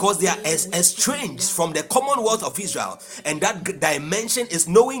 because they are estranged from the commonwealth of Israel. And that dimension is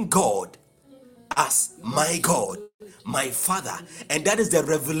knowing God as my God, my Father. And that is the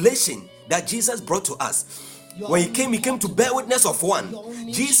revelation that Jesus brought to us. When he came to bear witness of one.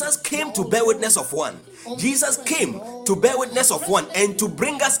 Jesus came to bear witness of one. Jesus came to bear witness of one and to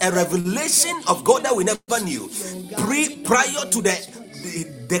bring us a revelation of God that we never knew. Prior to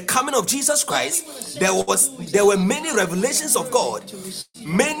the coming of Jesus Christ, there were many revelations of God.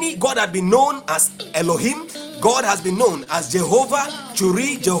 God had been known as Elohim. God has been known as Jehovah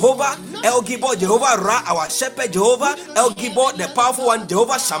Churi, Jehovah El Gibor, Jehovah Ra, our shepherd, Jehovah El Gibor, the powerful one,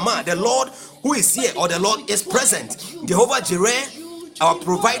 Jehovah Shammah, the Lord who is here, or the Lord is present, Jehovah Jireh, our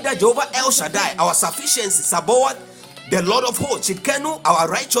provider, Jehovah El Shaddai, our sufficiency, Sabaoth, the Lord of hosts, Chidkenu, our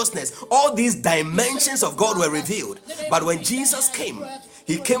righteousness. All these dimensions of God were revealed. But when Jesus came,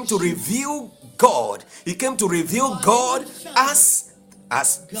 he came to reveal God. He came to reveal God as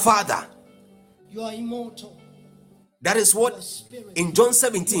Father. You are immortal. That is what in John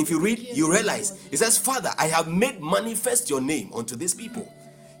 17, if you read, you realize it says, Father, I have made manifest your name unto these people.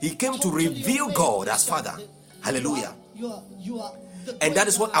 He came to reveal God as Father. Hallelujah. And that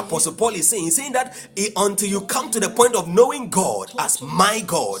is what Apostle Paul is saying. He's saying that until you come to the point of knowing God as my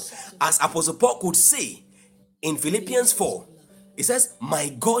God, as Apostle Paul could say in Philippians 4, it says, my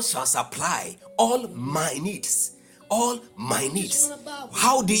God shall supply all my needs. All my needs.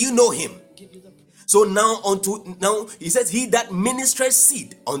 How do you know him? So now he says, he that ministers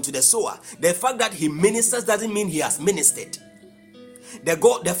seed unto the sower. The fact that he ministers doesn't mean he has ministered.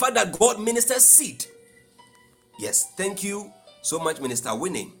 The fact that God ministers seed. Yes, thank you so much, Minister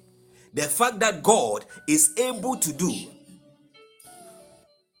Winning. The fact that God is able to do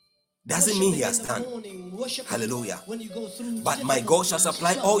doesn't mean he has done. Hallelujah. But my God shall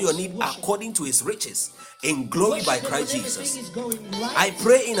supply all your need according to his riches in glory by Christ Jesus. I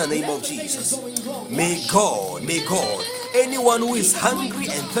pray in the name of Jesus. May God, anyone who is hungry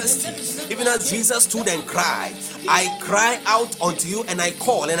and thirsty, even as Jesus stood and cried, I cry out unto you and I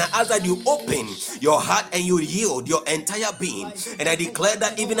call and I ask that you open your heart and you yield your entire being. And I declare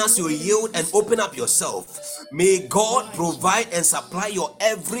that even as you yield and open up yourself, may God provide and supply your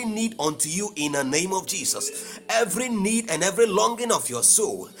every need unto you in the name of Jesus. Every need and every longing of your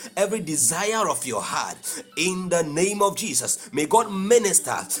soul, every desire of your heart, in the name of Jesus. May God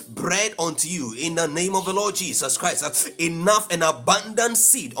minister bread unto you in the name of the Lord Jesus Christ. Enough and abundant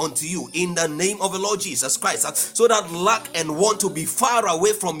seed unto you in the name of the Lord Jesus Christ, so that lack and want to be far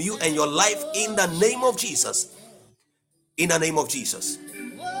away from you and your life in the name of Jesus. In the name of Jesus.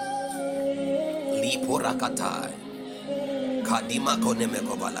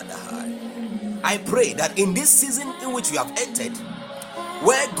 I pray that in this season in which we have entered,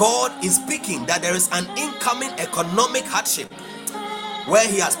 where God is speaking that there is an incoming economic hardship, where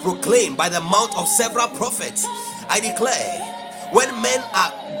he has proclaimed by the mouth of several prophets, I declare, when men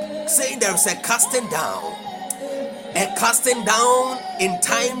are saying there is a casting down, a casting down in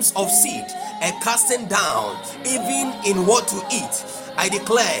times of seed, a casting down even in what to eat. I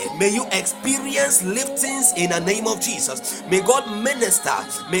declare, may you experience liftings in the name of Jesus. May God minister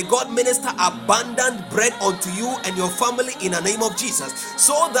abundant bread unto you and your family in the name of Jesus,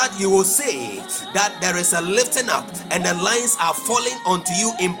 so that you will say that there is a lifting up and the lines are falling unto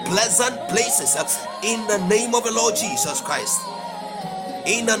you in pleasant places in the name of the Lord Jesus Christ.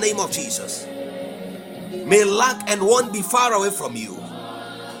 In the name of Jesus. May lack and want be far away from you.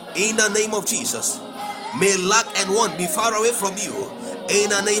 In the name of Jesus. May lack and want be far away from you. In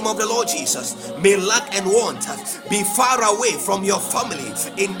the name of the Lord Jesus. May lack and want be far away from your family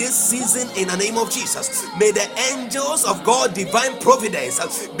in this season in the name of Jesus. May the angels of God, divine providence,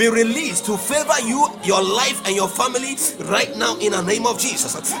 be released to favor you, your life, and your family right now in the name of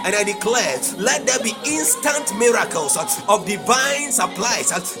Jesus. And I declare, let there be instant miracles of divine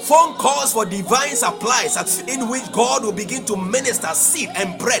supplies, phone calls for divine supplies, in which God will begin to minister seed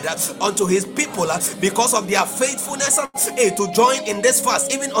and bread unto his people because of their faithfulness to join in this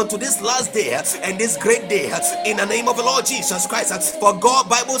fast, even unto this last day and this great day in the name of the Lord Jesus Christ. For God,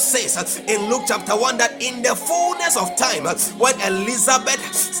 Bible says in Luke chapter 1 that in the fullness of time, when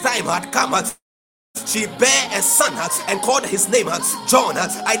Elizabeth's time had come, she bare a son and called his name John.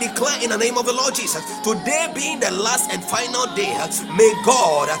 I declare in the name of the Lord Jesus, today being the last and final day, may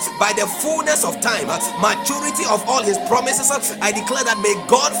God, by the fullness of time, maturity of all his promises, I declare that may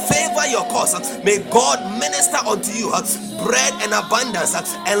God favor your cause. May God minister unto you bread and abundance,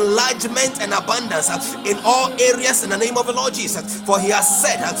 enlargement and abundance in all areas in the name of the Lord Jesus. For he has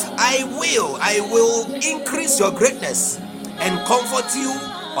said, I will increase your greatness and comfort you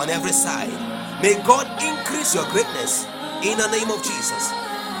on every side. May God increase your greatness in the name of Jesus.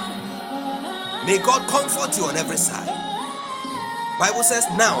 May God comfort you on every side. Bible says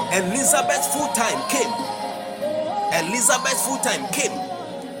now Elizabeth's full time came. Elizabeth's full time came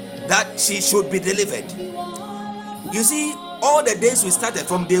that she should be delivered. You see, all the days we started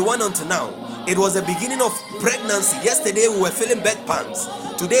from day one until now, it was the beginning of pregnancy. Yesterday we were feeling bed pants.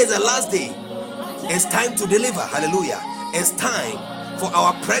 Today is the last day. It's time to deliver. Hallelujah. It's time for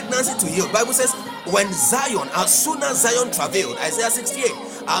our pregnancy to yield. Bible says, when Zion, as soon as Zion travailed, Isaiah 68,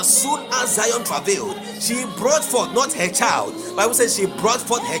 as soon as Zion travailed, she brought forth not her child. Bible says she brought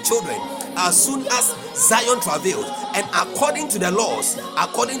forth her children. As soon as Zion travailed, and according to the laws,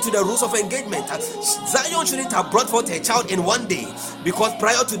 according to the rules of engagement, Zion shouldn't have brought forth her child in one day, because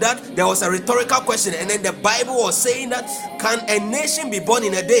prior to that there was a rhetorical question, and then the Bible was saying that, can a nation be born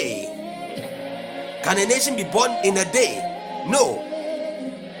in a day? Can a nation be born in a day? No.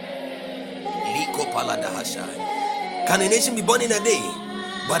 Can a nation be born in a day?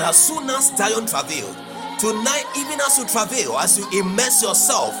 But as soon as Zion travailed, tonight, even as you travail, as you immerse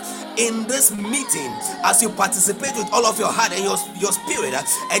yourself in this meeting, as you participate with all of your heart and your spirit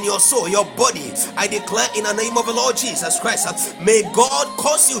and your soul, your body, I declare in the name of the Lord Jesus Christ, may God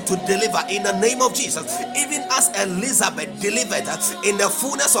cause you to deliver in the name of Jesus, even as Elizabeth delivered in the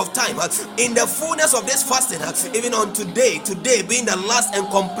fullness of time, in the fullness of this fasting, even on today being the last and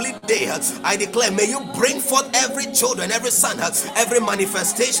complete day. I declare, may you bring forth every children, every son, every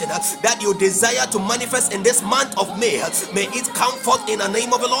manifestation that you desire to manifest in this month of May. May it come forth in the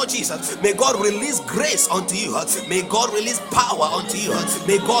name of the Lord Jesus. May God release grace unto you. May God release power unto you.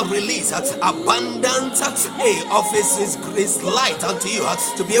 May God release abundance of his light unto you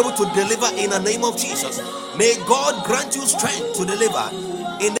to be able to deliver in the name of Jesus. May God grant you strength to deliver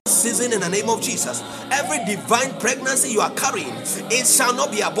in this season in the name of Jesus. Every divine pregnancy you are carrying, it shall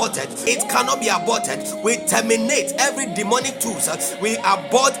not be aborted. It cannot be aborted. We terminate every demonic tools. We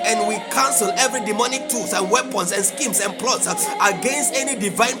abort and we cancel every demonic tools and weapons and schemes and plots against any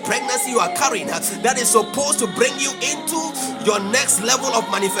divine pregnancy you are carrying that is supposed to bring you into your next level of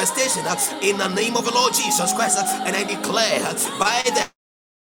manifestation in the name of the Lord Jesus Christ. And I declare by the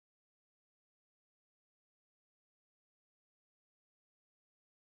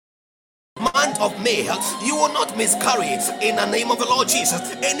month of May, you will not miscarry in the name of the Lord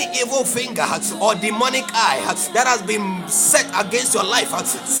Jesus. Any evil finger or demonic eye that has been set against your life,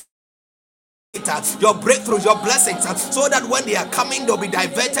 your breakthroughs, your blessings, so that when they are coming, they'll be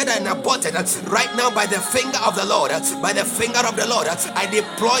diverted and aborted right now by the finger of the Lord. By the finger of the Lord, I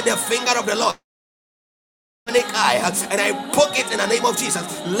deploy the finger of the Lord eye and I poke it in the name of Jesus.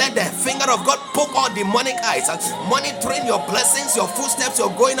 Let the finger of God poke all demonic eyes, monitoring your blessings, your footsteps, your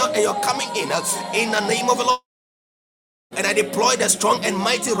going out and your coming in the name of the Lord. And I deploy the strong and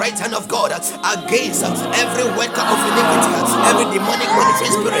mighty right hand of God against every worker of iniquity, every demonic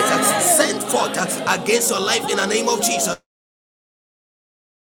monitoring spirit sent forth against your life in the name of Jesus.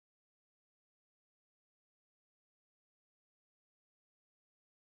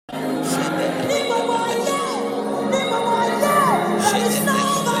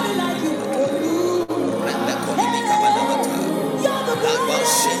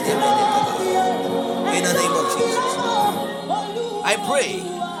 In the name of Jesus, I pray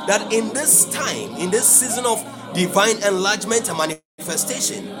that in this time, in this season of divine enlargement and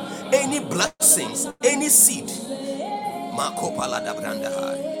manifestation, any blessings, any seed,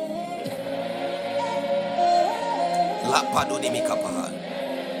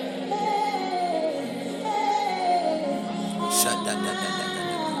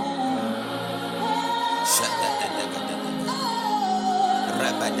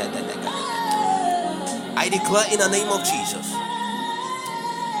 I declare in the name of Jesus,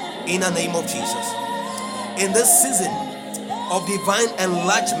 in the name of Jesus, in this season of divine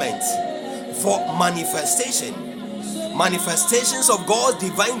enlargement for manifestations of God's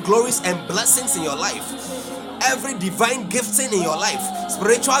divine glories and blessings in your life, every divine gifting in your life,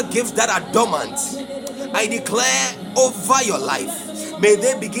 spiritual gifts that are dormant, I declare over your life, may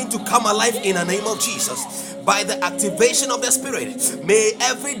they begin to come alive in the name of Jesus. By the activation of the Spirit, may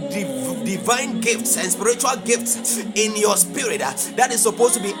every divine gifts and spiritual gifts in your spirit that is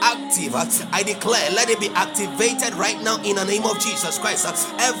supposed to be active, I declare, let it be activated right now in the name of Jesus Christ.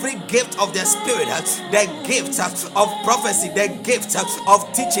 Every gift of the Spirit, the gift of prophecy, the gift of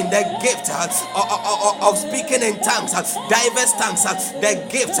teaching, the gift of speaking in tongues, diverse tongues, the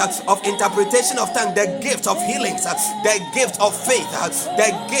gift of interpretation of tongues, the gift of healings, the gift of faith,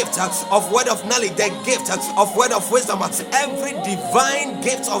 the gift of word of knowledge, the gift of word of wisdom, every divine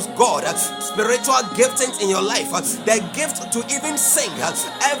gift of God, spiritual giftings in your life, the gift to even sing,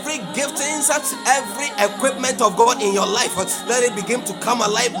 every giftings, every equipment of God in your life, let it begin to come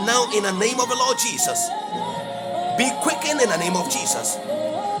alive now in the name of the Lord Jesus. Be quickened in the name of Jesus.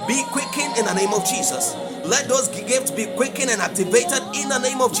 Be quickened in the name of Jesus. Let those gifts be quickened and activated in the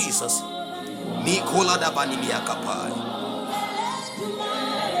name of Jesus.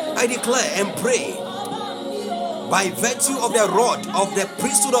 I declare and pray by virtue of the rod of the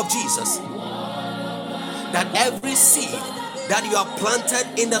priesthood of Jesus, that every seed that you have planted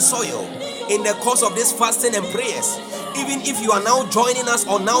in the soil in the course of this fasting and prayers, even if you are now joining us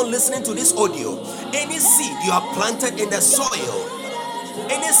or now listening to this audio, any seed you have planted in the soil,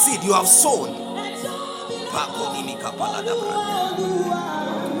 any seed you have sown,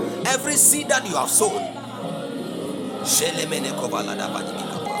 every seed that you have sown,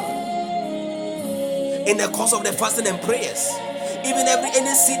 in the course of the fasting and prayers, even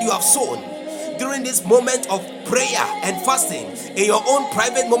any seed you have sown during this moment of prayer and fasting, in your own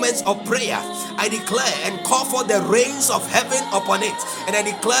private moments of prayer, I declare and call for the rains of heaven upon it, and I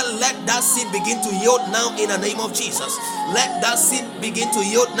declare, let that seed begin to yield now in the name of Jesus. Let that seed begin to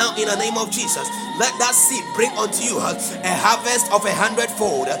yield now in the name of Jesus. Let that seed bring unto you a harvest of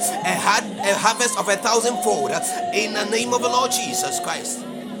 100-fold, a harvest of 1,000-fold, in the name of the Lord Jesus Christ.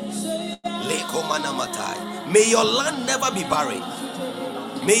 May your land never be barren.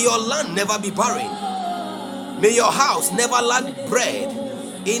 May your land never be barren. May your house never lack bread.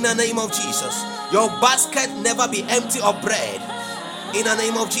 In the name of Jesus. Your basket never be empty of bread. In the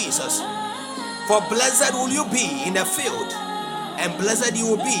name of Jesus. For blessed will you be in the field, and blessed you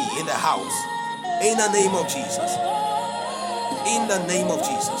will be in the house. In the name of Jesus. In the name of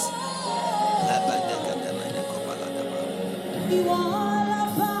Jesus.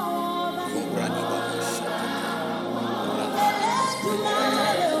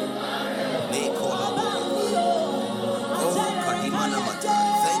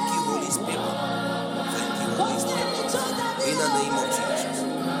 In the name of Jesus.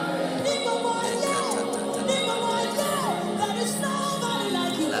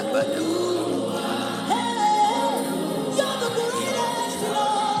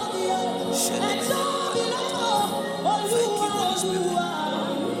 Thank you, Holy Spirit.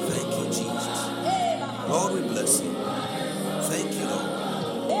 Thank you, Jesus. Lord, we bless you. Thank you, Lord,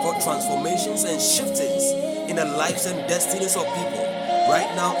 for transformations and shiftings in the lives and destinies of people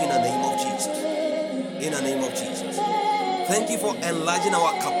right now in the name of Jesus. In the name of Jesus. Thank you for enlarging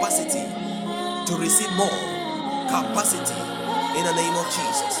our capacity to receive more capacity in the name of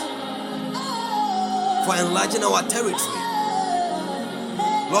Jesus. For enlarging our territory.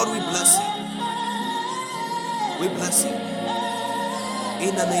 Lord, we bless you. We bless you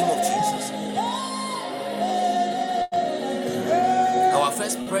in the name of Jesus. Our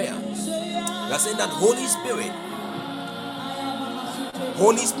first prayer, we are saying that Holy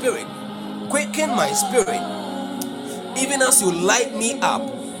Spirit, quicken my spirit, even as you light me up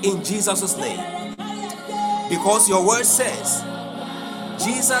in Jesus' name. Because your word says,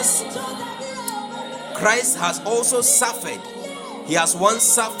 Jesus Christ has also suffered. He has once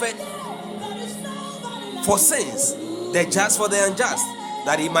suffered for sins, the just for the unjust,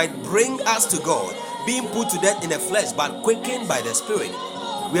 that he might bring us to God, being put to death in the flesh, but quickened by the Spirit.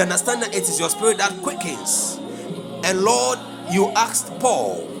 We understand that it is your Spirit that quickens. And Lord, you asked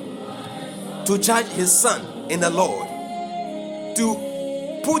Paul to charge his son in the Lord, to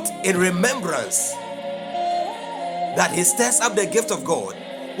put in remembrance that he stirs up the gift of God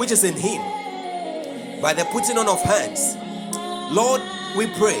which is in him by the putting on of hands. Lord, we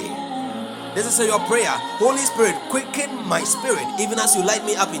pray. This is your prayer. Holy Spirit, quicken my spirit, even as you light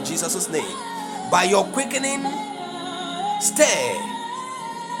me up in Jesus' name. By your quickening, stir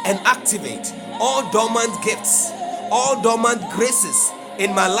and activate all dormant gifts, all dormant graces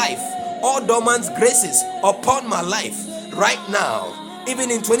in my life, all dormant graces upon my life right now,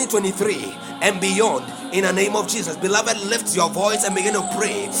 even in 2023 and beyond, in the name of Jesus. Beloved, lift your voice and begin to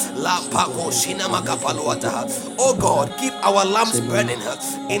pray. Oh God, keep our lamps burning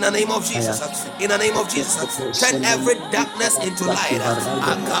in the name of Jesus. In the name of Jesus, turn every darkness into light.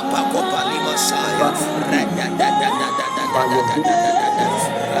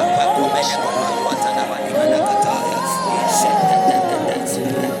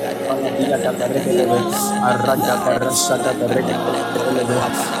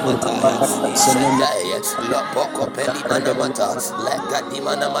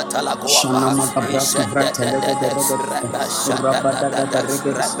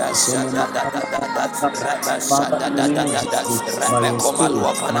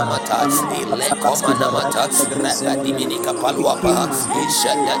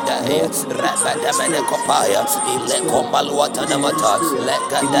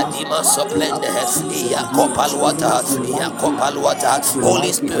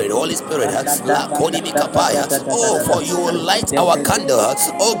 Holy Spirit, Holy Spirit, oh, for you will light our candle,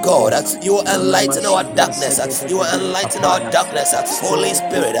 oh God, you will enlighten our darkness, you will enlighten our darkness. Holy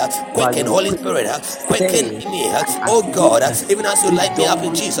Spirit, quicken, Holy Spirit, quicken me, oh God, even as you light me up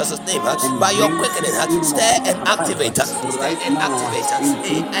in Jesus' name, by your quickening, stir and activate,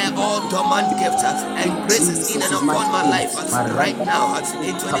 all dormant gifts and graces in and upon my life right now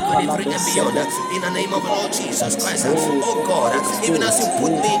in 2023 and beyond, in the name of the Lord Jesus Christ. Oh God, even as you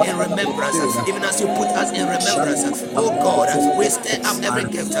put me in remembrance, even as you put us in remembrance, oh God, we stir up every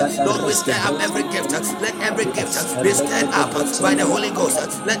gift. Lord, we stir up every gift. Let every gift be stirred up by the Holy Ghost.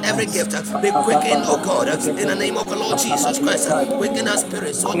 Let every gift be quickened, oh God, in the name of the Lord Jesus Christ. Quicken our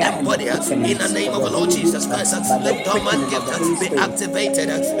spirit, soul, and body in the name of the Lord Jesus Christ. Let dormant gift be activated.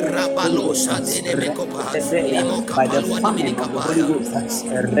 Rabalo Shatene Mekopa, Limo Kapalwa Niminikapaya.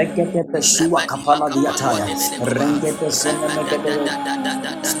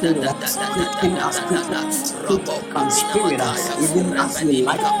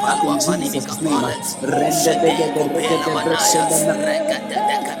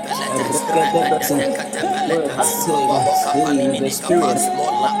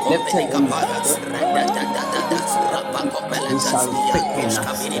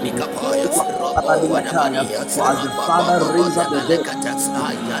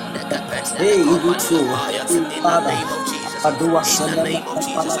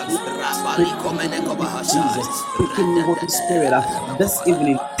 This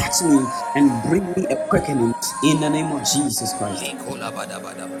evening, touch me and bring me a quickening in the name of Jesus Christ.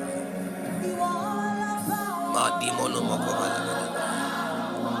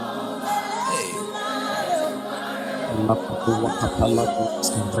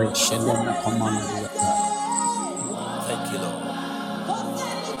 Thank you, Lord.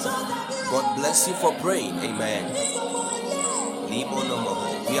 God bless you for praying. Amen.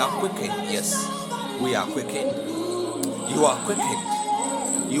 We are quickened. Yes, we are quickened. You are quickened.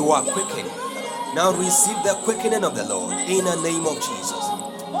 You are quickened. Now receive the quickening of the Lord in the name of Jesus.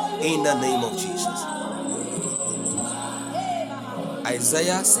 In the name of Jesus.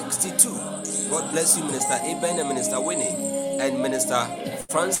 Isaiah 62. God bless you, Minister Eben and Minister Winnie and Minister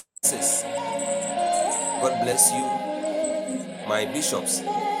Francis. God bless you, my bishops.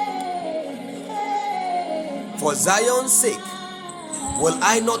 For Zion's sake, will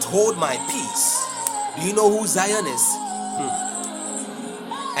I not hold my peace? Do you know who Zion is?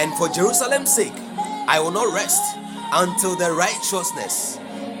 And for Jerusalem's sake, I will not rest until the righteousness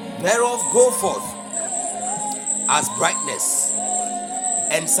thereof go forth as brightness,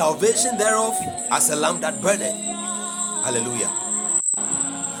 and salvation thereof as a lamp that burneth. Hallelujah.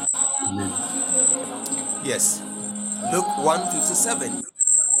 Amen. Yes. Luke 1:57.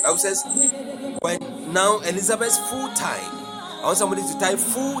 Bible says, when now Elizabeth's full time. I want somebody to type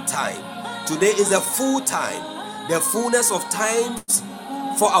full time. Today is the full time, the fullness of times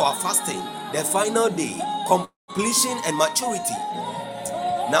for our fasting, the final day, completion and maturity.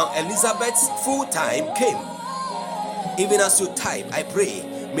 Now Elizabeth's full time came. Even as you type, I pray,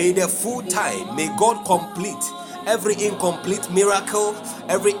 may the full time, may God complete every incomplete miracle,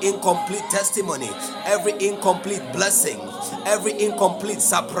 every incomplete testimony, every incomplete blessing, every incomplete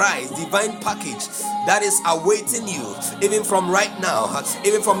surprise, divine package that is awaiting you, even from right now,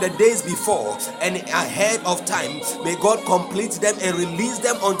 even from the days before and ahead of time. May God complete them and release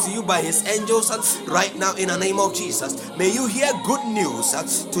them unto you by his angels right now in the name of Jesus. May you hear good news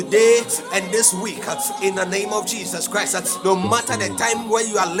today and this week in the name of Jesus Christ. No matter the time when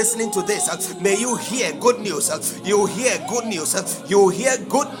you are listening to this, may you hear good news. You hear good news. You hear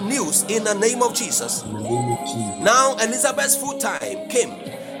good news in the name of Jesus. Now Elizabeth's full time came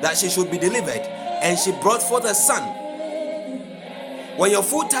that she should be delivered, and she brought forth a son. When your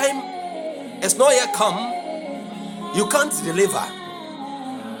full time is not yet come, you can't deliver.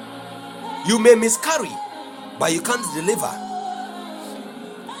 You may miscarry, but you can't deliver.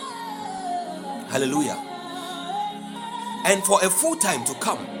 Hallelujah. And for a full time to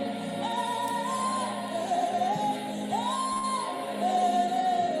come,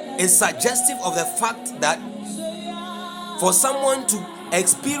 is suggestive of the fact that for someone to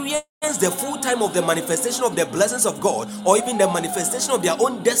experience the full time of the manifestation of the blessings of God, or even the manifestation of their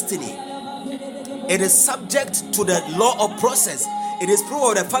own destiny, it is subject to the law of process. It is proof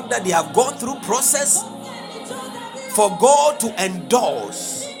of the fact that they have gone through process for God to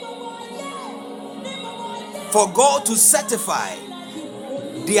endorse, for God to certify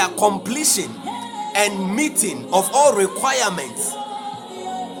their completion and meeting of all requirements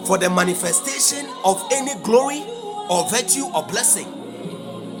for the manifestation of any glory or virtue or blessing,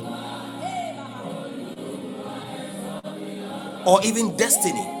 or even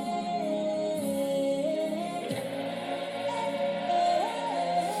destiny.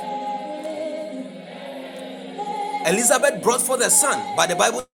 Elizabeth brought forth a son, but the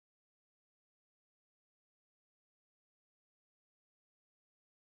Bible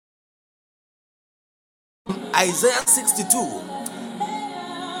Isaiah 62,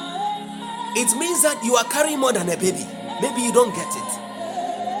 it means that you are carrying more than a baby. Maybe you don't get it.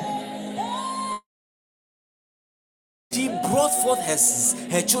 She brought forth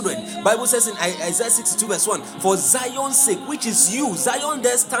her children. Bible says in Isaiah 62 verse 1, for Zion's sake, which is you. Zion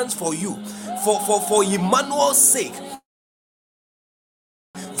there stands for you. For Emmanuel's sake,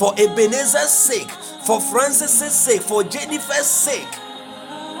 for Ebenezer's sake, for Francis's sake, for Jennifer's sake,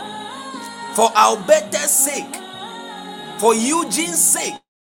 for Alberta's sake, for Eugene's sake,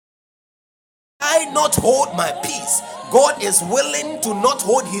 I not hold my peace. God is willing to not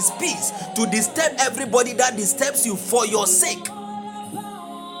hold his peace, to disturb everybody that disturbs you for your sake.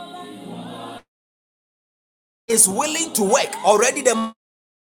 Is willing to work. Already the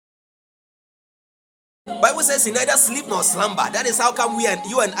Bible says he neither sleep nor slumber. That is how come you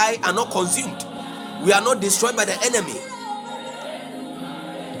and I are not consumed. We are not destroyed by the enemy.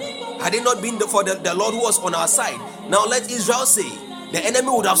 Had it not been for the Lord who was on our side, now let Israel say, the enemy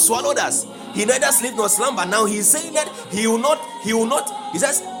would have swallowed us. He neither sleep nor slumber. Now he is saying that he will not. He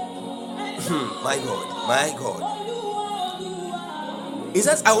says, my God. He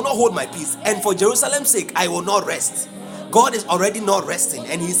says, I will not hold my peace, and for Jerusalem's sake, I will not rest. God is already not resting,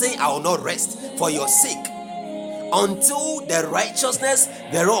 and he's saying, I will not rest for your sake until the righteousness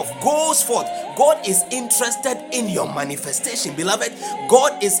thereof goes forth. God is interested in your manifestation, beloved.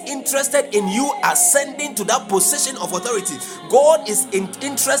 God is interested in you ascending to that position of authority. God is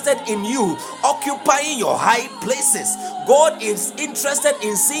interested in you occupying your high places. God is interested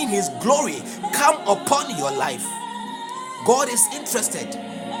in seeing his glory come upon your life. God is interested.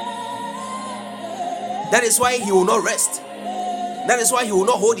 That is why he will not rest. That is why he will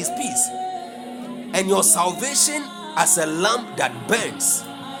not hold his peace. And your salvation as a lamp that burns.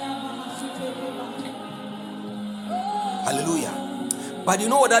 Hallelujah. But you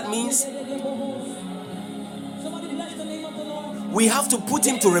know what that means? We have to put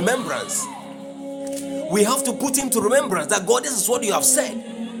him to remembrance. We have to put him to remembrance that God, this is what you have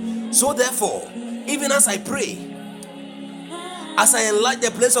said. So therefore, even as I pray, as I enlarge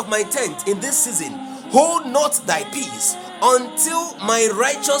the place of my tent in this season, hold not thy peace until my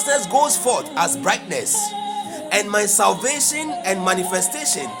righteousness goes forth as brightness, and my salvation and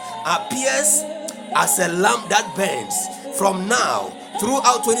manifestation appears as a lamp that burns from now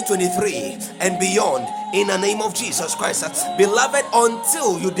throughout 2023 and beyond, in the name of Jesus Christ. Beloved,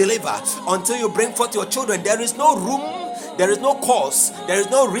 until you deliver, until you bring forth your children, there is no room there is no cause, there is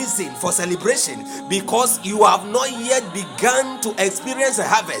no reason for celebration, because you have not yet begun to experience a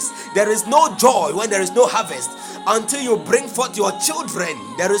harvest. There is no joy when there is no harvest. Until you bring forth your children,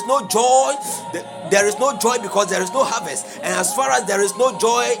 there is no joy. There is no joy because there is no harvest. And as far as there is no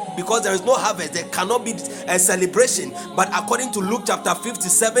joy because there is no harvest, there cannot be a celebration. But according to Luke chapter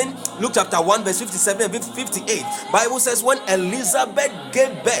 57, Luke chapter 1 verse 57 and 58, Bible says when Elizabeth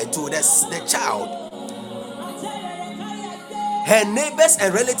gave birth to the child, her neighbors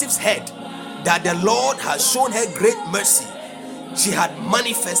and relatives heard that the Lord had shown her great mercy. She had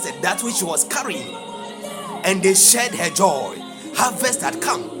manifested that which she was carrying, and they shared her joy. Harvest had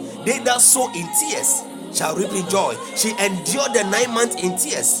come. They that sow in tears shall reap in joy. She endured the 9 months in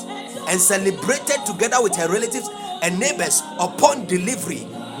tears and celebrated together with her relatives and neighbors upon delivery.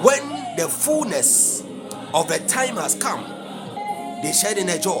 When the fullness of the time has come, they shared in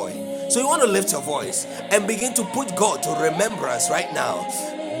her joy. So you want to lift your voice and begin to put God to remembrance right now.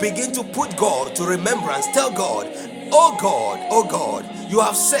 Begin to put God to remembrance. Tell God, oh God, you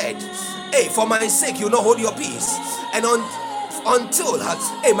have said, hey, for my sake you will not hold your peace, and until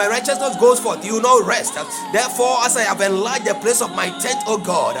my righteousness goes forth, you will not rest. Therefore, as I have enlarged the place of my tent, oh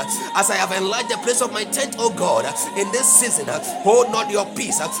God, as I have enlarged the place of my tent, oh God, in this season, hold not your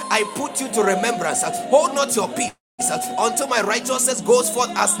peace. I put you to remembrance. Hold not your peace until my righteousness goes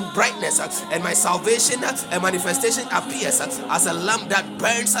forth as brightness, and my salvation and manifestation appears as a lamp that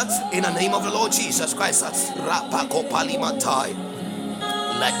burns, in the name of the Lord Jesus Christ.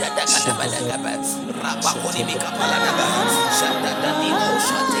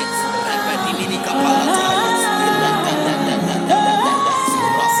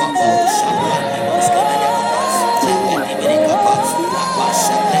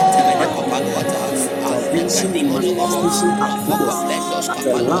 Manifestation appears as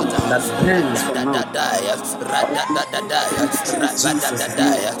a lamp that burns for now.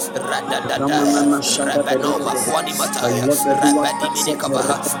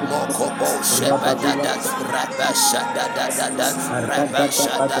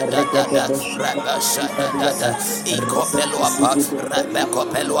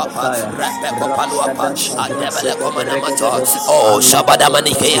 Oh, Shabada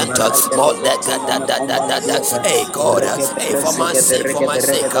Manikayanta, hey God, hey for my sake,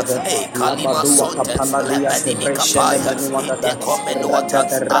 hey Kalima Sonte, Labadimi Kapaya, the common water,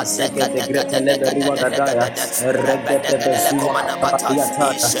 as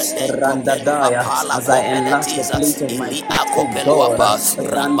I enlarge the place of my God,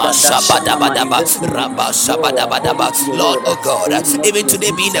 Lord, oh God, even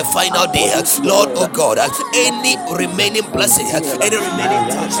today being the final day, Lord, oh God, any remaining blessing, any remaining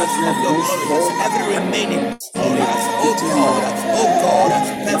touch of your glory, every remaining glory, oh God,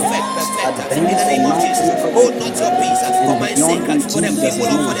 perfect, in the name of Jesus. Hold not your peace for my sake, for the people,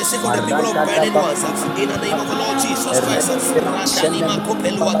 for the sake of the people of burning ones, in the name of the Lord Jesus Christ.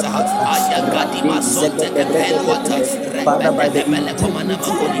 Father, by the integrity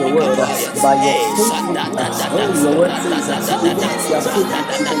of your word, by your faithfulness, your word says that even as you have taken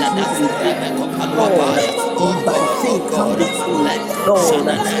Abraham and faith, Lord, by faith come before you. Lord,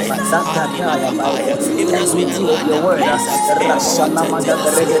 by the integrity of your word, as it is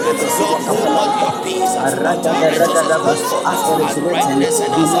written, do not hold your peace.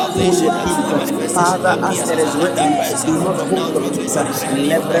 Father, as it is written, do not hold your peace.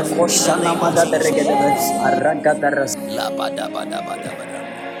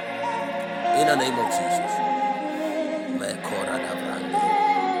 In the name of Jesus.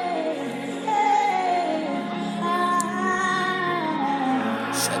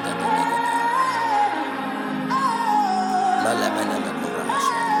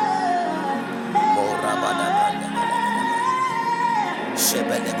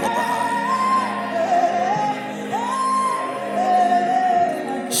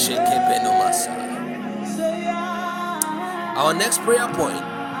 Our next prayer point,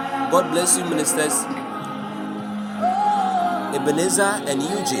 God bless you, ministers Ebenezer and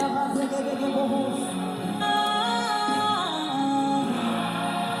Eugene.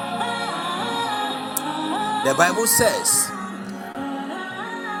 The Bible says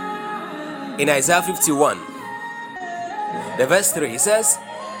in Isaiah 51, the verse 3, it says,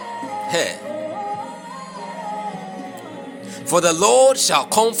 hey, for the Lord shall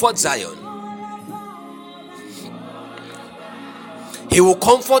comfort Zion. He will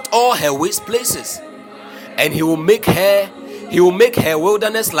comfort all her waste places, and he will make her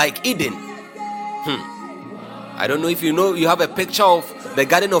wilderness like Eden. I don't know if you know, you have a picture of the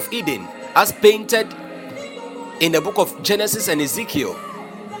Garden of Eden as painted in the book of Genesis and Ezekiel.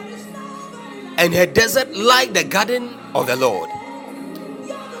 and her desert like the garden of the Lord.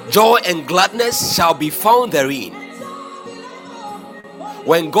 Joy and gladness shall be found therein.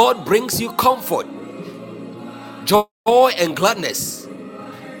 When God brings you comfort, joy and gladness.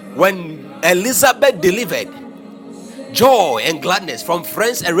 When Elizabeth delivered, joy and gladness from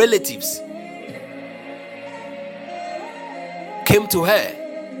friends and relatives came to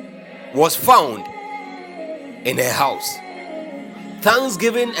her, was found in her house.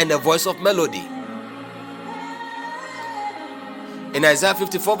 Thanksgiving and a voice of melody. In Isaiah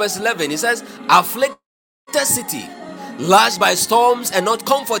 54 verse 11, it says, afflicted city, lashed by storms and not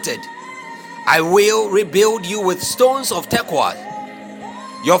comforted, I will rebuild you with stones of turquoise.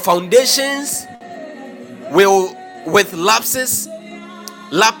 Your foundations will with lapis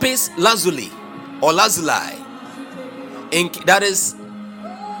lazuli or lazuli. That is,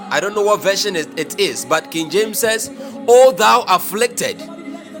 I don't know what version it is, but King James says, O thou afflicted,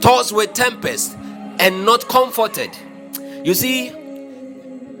 tossed with tempest and not comforted. You see,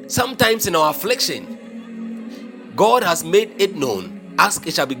 sometimes in our affliction, God has made it known. Ask,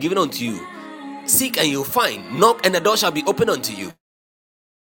 it shall be given unto you. Seek and you'll find. Knock and the door shall be opened unto you.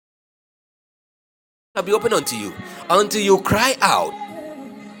 Shall be opened unto you. Until you cry out.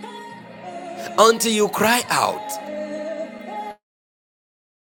 Until you cry out.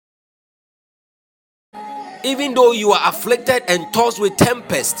 Even though you are afflicted and tossed with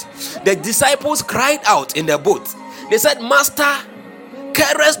tempest, the disciples cried out in the boat. They said, Master,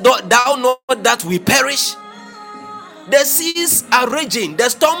 carest thou not that we perish? The seas are raging, the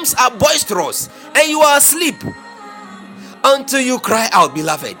storms are boisterous, and you are asleep. Until you cry out,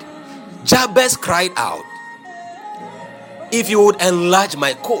 beloved. Jabez cried out, if you would enlarge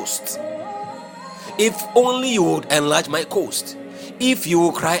my coast, if only you would enlarge my coast, if you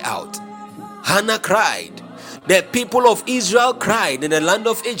will cry out. Hannah cried. The people of Israel cried in the land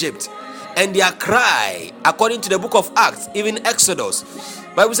of Egypt, and their cry, according to the book of Acts, even Exodus,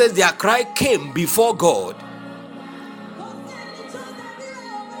 Bible says their cry came before God,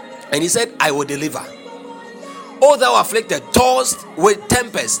 and he said, I will deliver. O thou afflicted, tossed with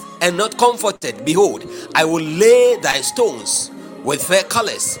tempest and not comforted, behold, I will lay thy stones with fair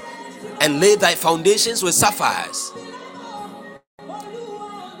colors and lay thy foundations with sapphires.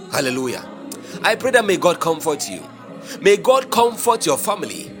 Hallelujah. I pray that may God comfort you. May God comfort your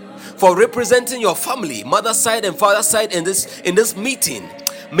family, for representing your family, mother side and father side in this meeting.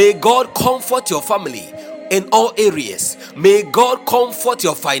 May God comfort your family in all areas. May God comfort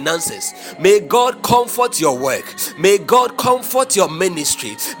your finances. May God comfort your work. May God comfort your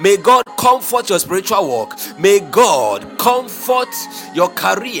ministry. May God comfort your spiritual walk. May God comfort your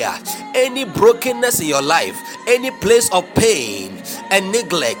career. Any brokenness in your life, any place of pain and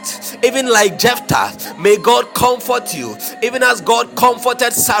neglect, even like Jephthah, may God comfort you, even as God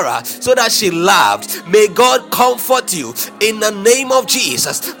comforted Sarah so that she laughed. May God comfort you in the name of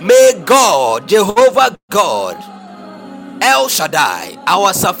Jesus. May God, Jehovah God, El Shaddai,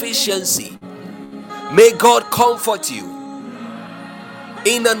 our sufficiency, may God comfort you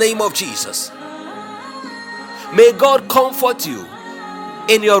in the name of Jesus. May God comfort you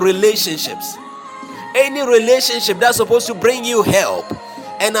in your relationships. Any relationship that's supposed to bring you help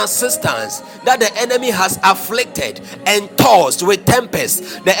and assistance that the enemy has afflicted and tossed with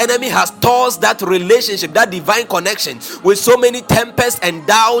tempest. The enemy has tossed that relationship, that divine connection, with so many tempests and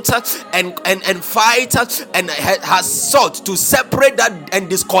doubts and fight, and has sought to separate that and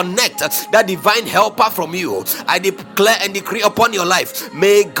disconnect that divine helper from you. I declare and decree upon your life,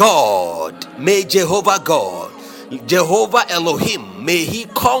 may God, may Jehovah God, Jehovah Elohim, may he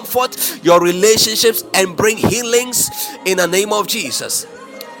comfort your relationships and bring healings in the name of Jesus.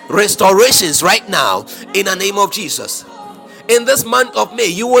 Restorations right now in the name of Jesus. In this month of May,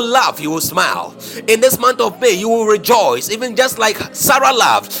 you will laugh, you will smile. In this month of May, you will rejoice, even just like Sarah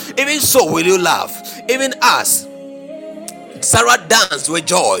laughed. Even so will you laugh. Even as Sarah danced with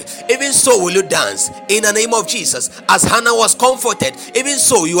joy, even so will you dance in the name of Jesus. As Hannah was comforted, even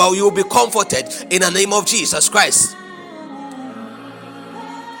so you will be comforted in the name of Jesus Christ.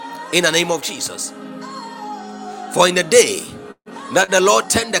 In the name of Jesus. For in the day that the Lord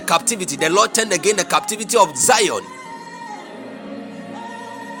turned the captivity, the Lord turned again the captivity of Zion.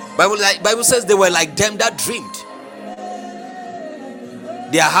 Bible says they were like them that dreamed.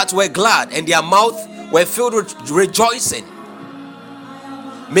 Their hearts were glad and their mouth were filled with rejoicing.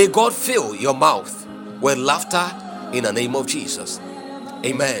 May God fill your mouth with laughter in the name of Jesus.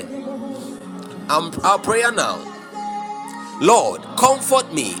 Amen. Our prayer now. Lord,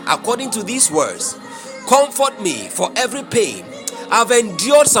 comfort me according to these words. Comfort me for every pain I've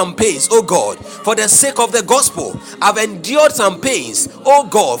endured some pains, oh God, for the sake of the gospel. I've endured some pains, oh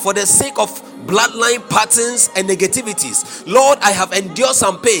God, for the sake of bloodline patterns and negativities. Lord, I have endured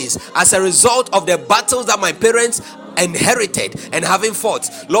some pains as a result of the battles that my parents inherited and having fought.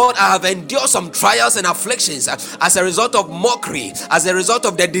 Lord, I have endured some trials and afflictions as a result of mockery, as a result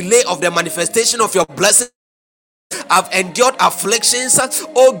of the delay of the manifestation of your blessing. I've endured afflictions,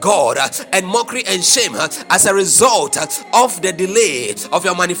 oh God, and mockery and shame as a result of the delay of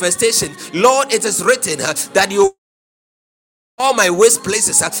your manifestation. Lord, it is written that you all my waste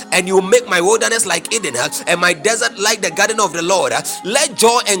places and you make my wilderness like Eden and my desert like the garden of the Lord. Let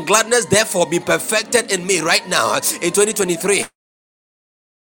joy and gladness therefore be perfected in me right now in 2023.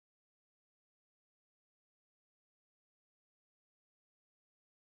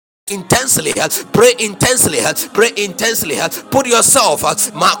 Intensely, pray intensely, pray intensely. Put yourself,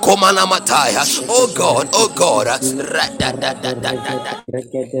 Makomana Mataya. Oh God, oh God.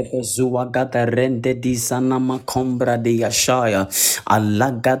 Zuagata rende di sanama combra di ashaya.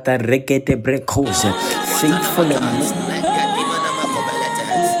 Alagata regete brekose. Faithful and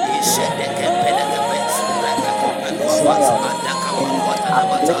trial and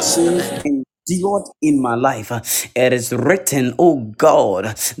afflictions endured in my life. It is written, oh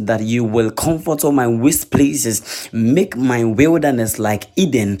God, that you will comfort all my waste places, make my wilderness like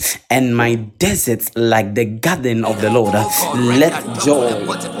Eden and my deserts like the garden of the Lord. Let joy,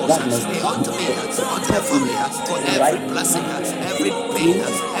 gladness be right Blessing, every pain,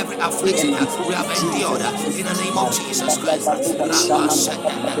 every affliction we have endured in the name of Jesus Christ.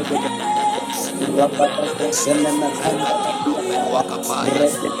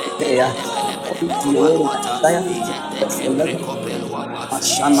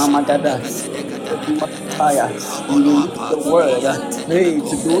 Ashana Magada. You release the word, hey,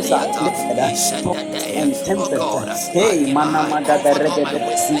 to those afflicted, and tempted. Hey, Mana Magada Regede,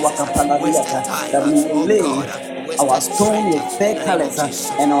 that we will lay our stone with fair colors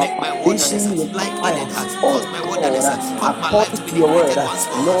and our foundation with fire. Oh God, according to your word,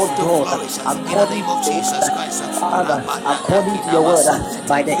 Lord God, according to your word, Father, according to your word,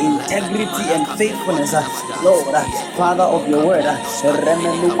 by the integrity and faithfulness, Lord, Father of your word,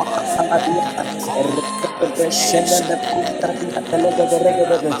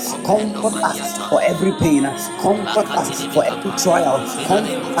 comfort us for every pain, comfort us for every trial,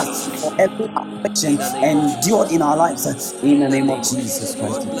 comfort us for every affliction endured in our lives, in the name of Jesus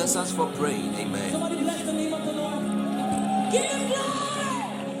Christ. Bless us for praying. Amen.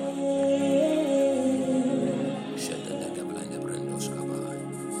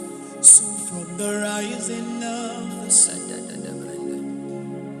 So from the rising of the sun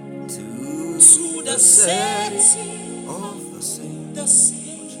to the setting of the same. the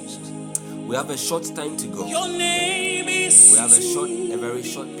sun. We have a short time to go. Your name is We have a very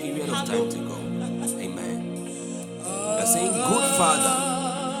short period of time to go. Amen. They're saying, good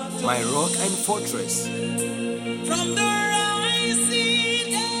Father, my rock and fortress, from the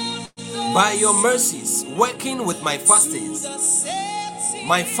rising of by your mercies, working with my fastings, the setting.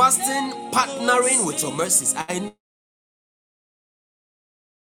 my fasting partnering with your mercies. I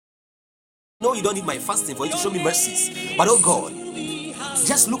know you don't need my fasting for you to show me mercies, but oh God,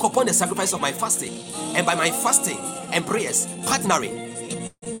 just look upon the sacrifice of my fasting, and by my fasting and prayers, partnering,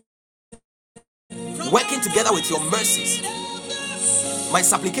 working together with your mercies, my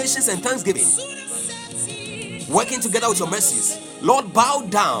supplications and thanksgiving, working together with your mercies. Lord, bow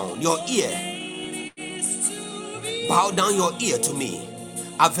down your ear to me.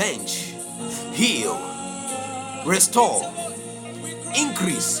 Avenge, heal, restore,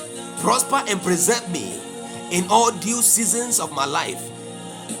 increase, prosper and preserve me in all due seasons of my life,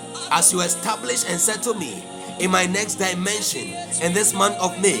 as you establish and settle me in my next dimension in this month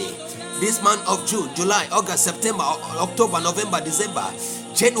of May, this month of June, July, August, September, October, November, December,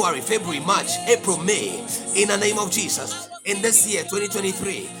 January, February, March, April, May, in the name of Jesus. In this year,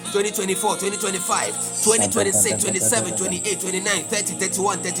 2023, 2024, 2025, 2026, 27, 28, 29, 30,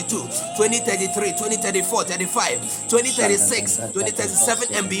 31, 32, 2033, 2034, 35, 2036,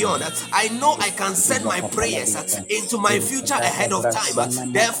 2037 and beyond. I know I can send my prayers into my future ahead of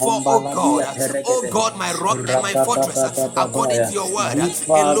time. Therefore, oh God, my rock and my fortress, according to your word,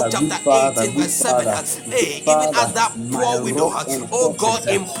 in Luke chapter 18, verse 7, hey, even as that poor widow, oh God,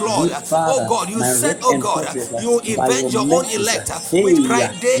 implored, oh God, you said, oh God, you avenge your own elect, which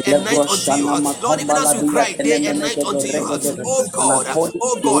cried day day and night unto you. Lord, even as we cry day and night unto you, oh God,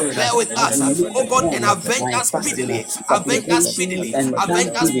 bear with us, oh God, and avenge us speedily, avenge us speedily, and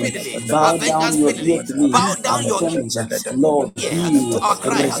avenge us thanksgiving. speedily, Bow avenge us down your ear speedily, to me. bow down your Avenge, Lord, ear heal, to our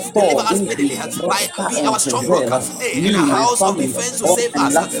cry, deliver restore, us speedily, increase, by prosper, be and our strong rock, preserve in a me, my house of family, defense to all save my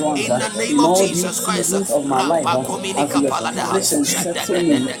us, loved ones, in the name in of all Jesus these Christ. seasons of my life, Rapa as kominika you palada, establish and settle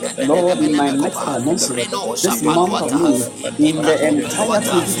me, Lord, in my next dimension, Reno this month of shapaluata, May, in the entire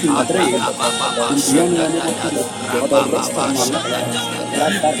Ibrakutuata, 2023, Ataka Baba, and beyond in the name of Shadadada, Jesus, for the rest of Rababa, my life. Shadadada,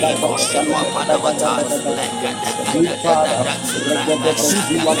 Radadaba Iko Menua shana da da da Panamata, da da da. Good Father, Legadadadadada, regede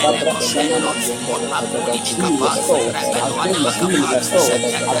bezula Rabashadadada, badra shana Meno, ma. Otapuni Heal, Mikapa, restore, Rabeluana avenge, heal, Makapa, restore,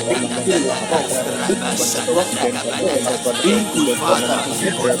 avenge, heal, Shadadadadadada, restore, increase, prosper, preserve, Rabashadadadadada. Hey, good increase, prosper, Father,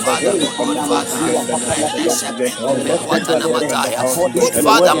 preserve. good Father, Hey, good kanama Father, zua kapala diata, Shebreko regede bede, Meluatana according good to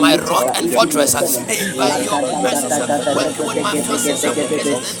your Father, word in my Luke rock chapter and 18 fortress. verse 7. Hey, by La your da da da mercies, da da da da work da with my da da fountains da and da da wickedness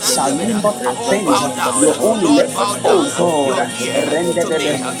da. and Shall you David. not Oh, avenge bow down, your own Lord, elect? bow Oh down God, your ear render to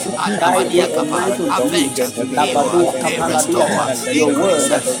me. the we cry Adabadia day and Kapa, night unto you. avenge, heal, Labadua kapala restore, diata. Your increase,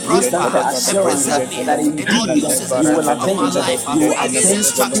 word gives us prosper, the and assurance preserve me that in all indeed the seasons you will of my avenge. life You will against avenge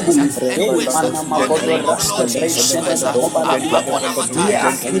instructions speedily. and Hey, ways manama on the godo name of the Lord Jesus restoration Christ. and hobala diata. Hear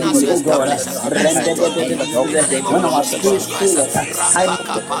us Even as speedily, you O God. establish and Render settle me in the name of when the our Lord spirit Jesus Christ. faileth, hide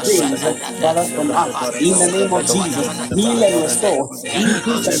not your Rapakapa face, Shadadada, Father, from us. In the name of Jesus, heal and restore,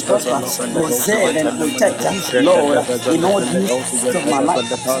 increase and prosper, preserve and protect, Lord, in all due of my life,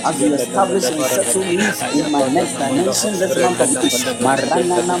 as you establish and settle me in my next dimension this month of May.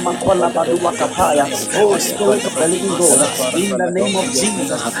 Marana nama kola badua kapaya. Oh, Spirit of the Living God, in the name of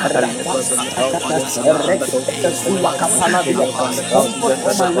Jesus, comfort all my weaknesses.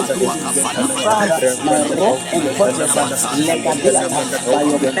 Good Father, my rock and fortress, legadeata, by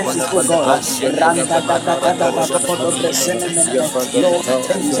your mercies, oh God, randa da da da da da da Lord,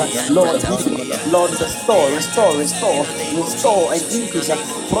 avenge, Lord, heal, Lord, restore and increase,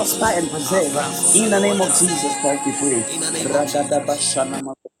 prosper and preserve. In the name of Jesus Christ, we pray. In the name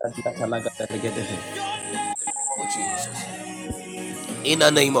of Jesus. In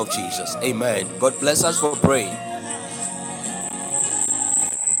the name of Jesus. Amen. God bless us for praying.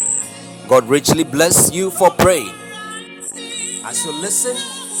 God richly bless you for praying. As you listen,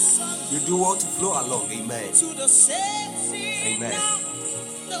 you do well to flow along. Amen. Amen.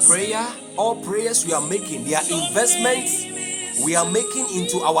 Prayer, all prayers we are making, they are investments we are making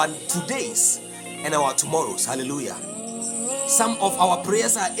into our todays and our tomorrows. Hallelujah. Some of our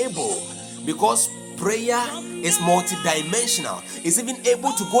prayers are able, because prayer is multidimensional, it's even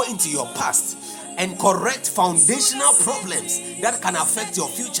able to go into your past and correct foundational problems that can affect your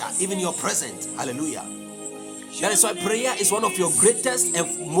future, even your present. Hallelujah. That is why prayer is one of your greatest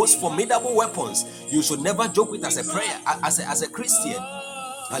and most formidable weapons. You should never joke with as a prayer, as a Christian.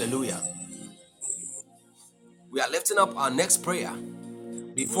 Hallelujah. We are lifting up our next prayer.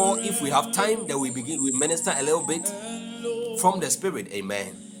 Before, if we have time, then we minister a little bit from the Spirit.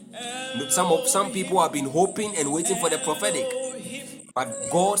 Amen. Some people have been hoping and waiting for the prophetic, but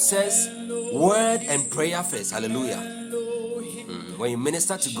God says word and prayer first. Hallelujah. When you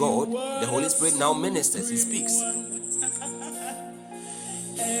minister to God, the Holy Spirit now ministers. He speaks.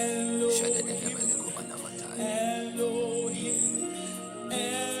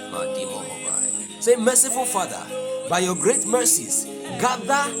 Say, merciful Father, by your great mercies,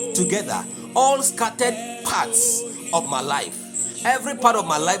 gather together all scattered parts of my life. Every part of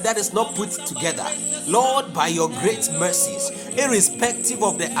my life that is not put together, Lord, by your great mercies, irrespective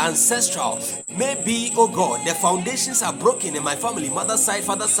of the ancestral, maybe, oh God, the foundations are broken in my family, mother's side,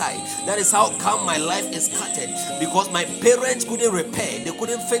 father's side. That is how come my life is scattered, because my parents couldn't repair, they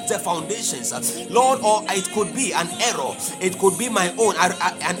couldn't fix the foundations, Lord. Or it could be an error, it could be my own,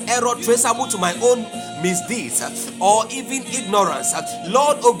 an error traceable to my own misdeeds, or even ignorance,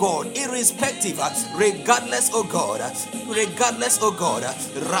 Lord, oh God, irrespective, regardless, oh God,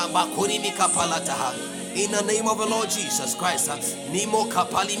 in the name of the Lord Jesus Christ, Nimo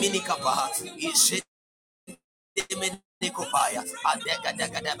Kapali Minikapa, Nikopaya,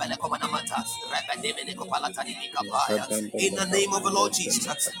 in the name of the Lord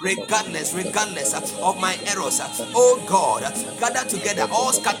Jesus, regardless of my errors, oh God, gather together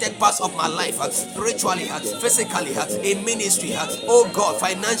all scattered parts of my life, spiritually, physically, in ministry, oh God,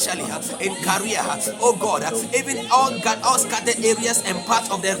 financially, in career, oh God, even all scattered areas and parts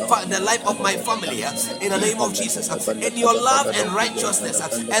of the life of my family, in the name of Jesus, in your love and righteousness,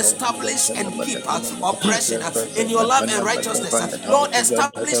 establish and keep oppression, in your love and righteousness. Lord,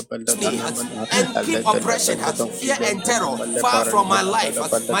 establish me and keep oppression, fear and terror far from my life,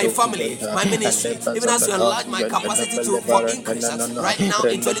 my family, my ministry, even as you enlarge my capacity for increase right now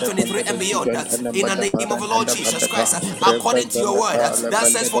in 2023 and beyond. In the name of the Lord Jesus Christ, according to your word, that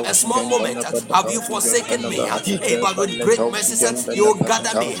says, for a small moment have you forsaken me, hey, but with great mercy you will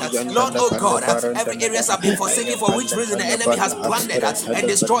gather me. Lord, oh God, every areas have been forsaken for which reason the enemy has plundered and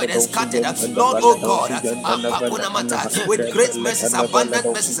destroyed and scattered. Lord, oh God, with great mercies, abundant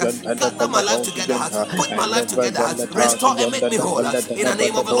mercies, gather my life together, put my life together, restore and make me whole. In the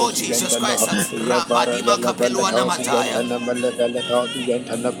name of the Lord Jesus Christ. Rabadima kapelua namataya.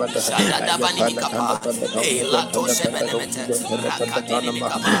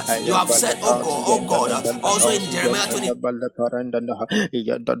 You have said, oh God, also in Jeremiah 20.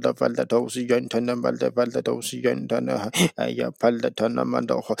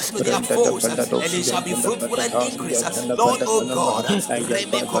 Their foes, and it shall be fruitful and increase. Lord, oh God,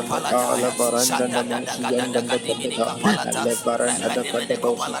 Rebeko Paladaya, Shadadadagadagadimineka Palata,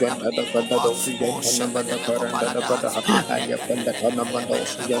 Rebedemeneko Paladamineko Pa, O Shebenemeko Palada,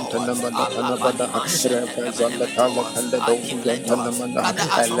 Adekadekadekadekadekadeko, Alabadima Shedebenemeto, Akibleto, gather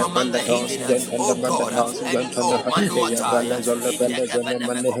us from among the heathen, oh God, and oh Manuataya,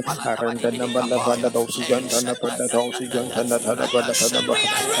 Idekebenemeko Paladabadimineka Pa,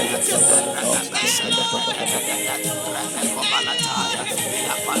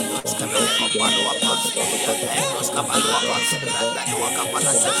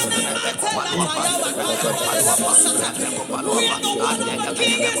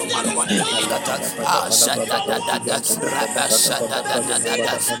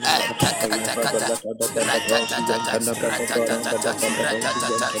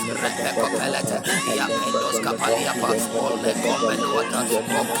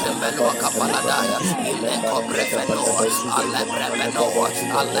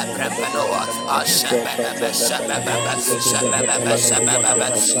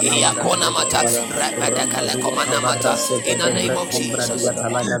 Raka in the name of Jesus. In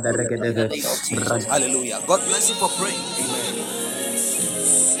the name of Jesus. Hallelujah. God bless you for praying. Amen.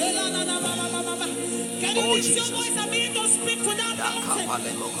 Oh, Jesus. Speak to that mountain.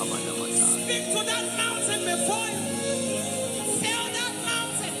 Speak to that mountain before you. Tell that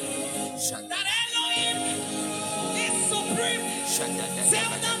mountain that Elohim is supreme.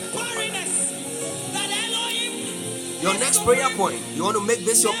 Tell that barrenness that Elohim. Your next prayer point, you want to make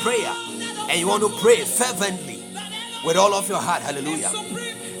this your prayer, and you want to pray fervently with all of your heart. Hallelujah.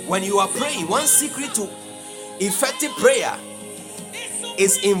 When you are praying, one secret to effective prayer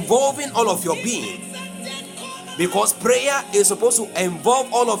is involving all of your being, because prayer is supposed to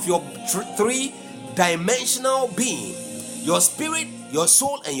involve all of your three-dimensional being: your spirit, your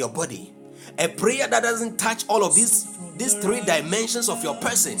soul, and your body. A prayer that doesn't touch all of these three dimensions of your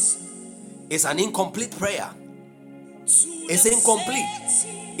person is an incomplete prayer. It's incomplete.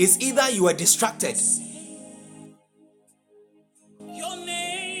 It's either you are distracted,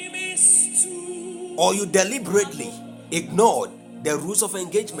 or you deliberately ignored the rules of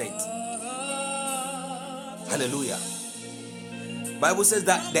engagement. Hallelujah. Bible says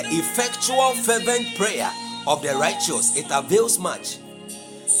that the effectual fervent prayer of the righteous, it avails much.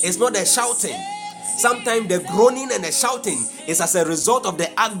 It's not the shouting. Sometimes the groaning and the shouting is as a result of the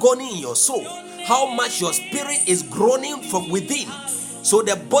agony in your soul. How much your spirit is groaning from within. So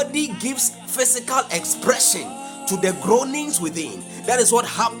the body gives physical expression to the groanings within. That is what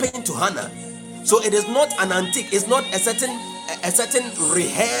happened to Hannah. So it is not an antique. It's not a certain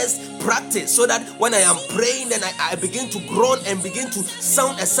rehearsed practice, so that when I am praying, then I begin to groan and begin to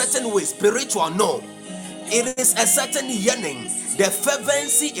sound a certain way, spiritual. No, it is a certain yearning, the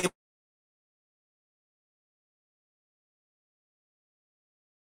fervency.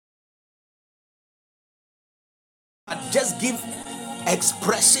 Just give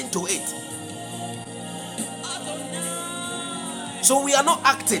expression to it. So we are not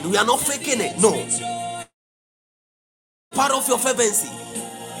acting, we are not faking it. No, part of your fervency.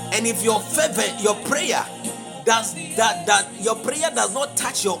 And if your fervent, your prayer does that your prayer does not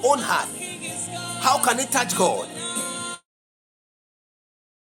touch your own heart, how can it touch God?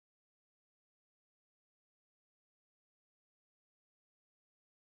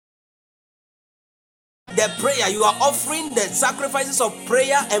 The prayer you are offering, the sacrifices of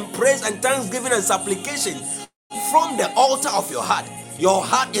prayer and praise and thanksgiving and supplication from the altar of your heart. Your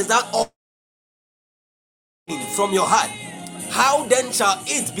heart is that offering from your heart. How then shall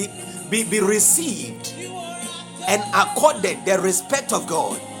it be received and accorded the respect of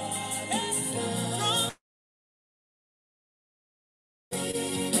God?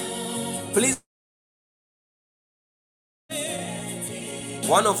 Please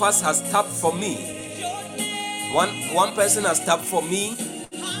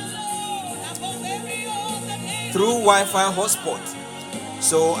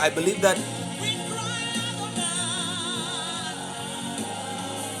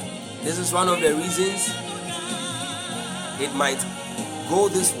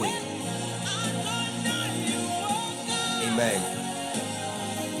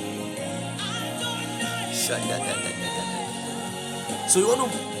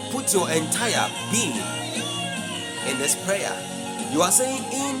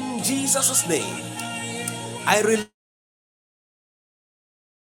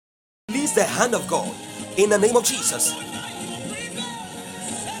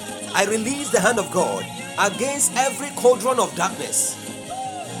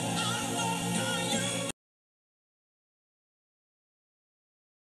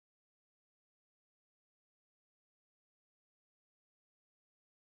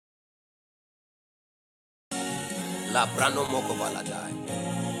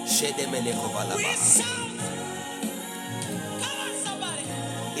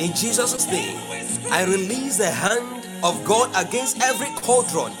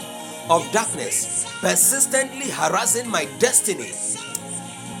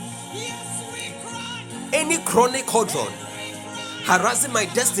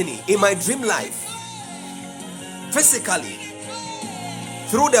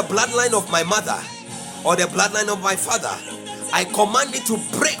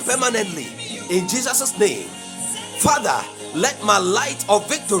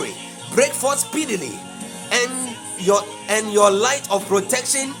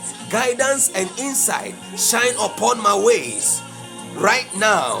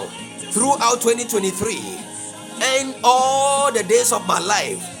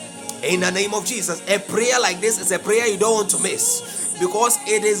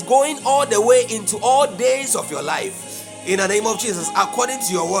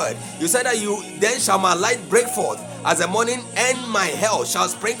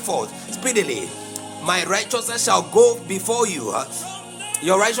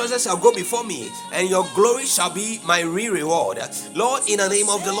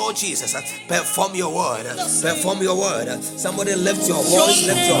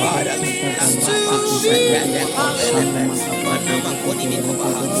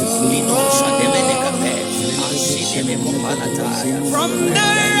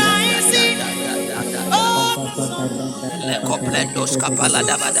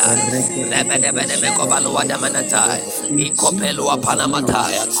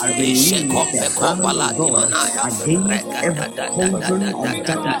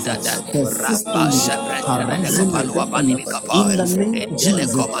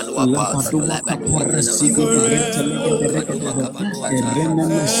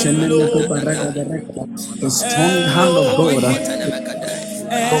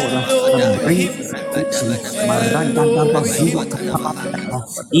God, bring salvation.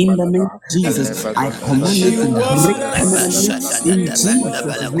 In the name of Jesus, I command it to break permanently. In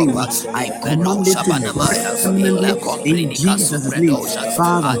Jesus' name, I command it to break permanently. In Jesus' name,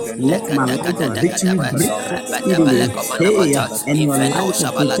 Father, let my light of victory break forth speedily. Hey, and your light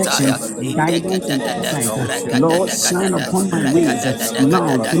of protection, guidance, and insight, Lord, shine upon my ways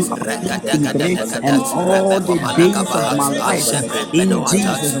now throughout 2023 and all the days of my life. In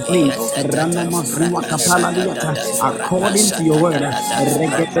Jesus' name, Ranamazua Kapaladiata, according to your word,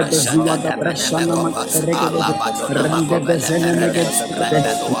 Regede Bezua da Brashana Regede, Rende Bezene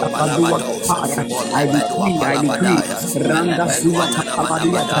Megede, Labadua Kapaya. I decree, Randa Zua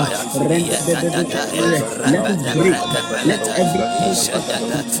Kapaladiata, Rende let it break, let every cause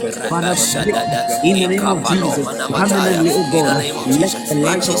Father, break in the name of Jesus. Permanently, oh God, let the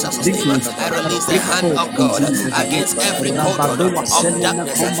light of Jesus' name, victory I release the break hand forth of in God Jesus' name. against every cauldron Rabadoa of Selena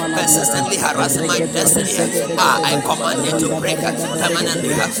darkness Kombaladiata, persistently harassing my Regede destiny. I Regede, command it to Randa break permanently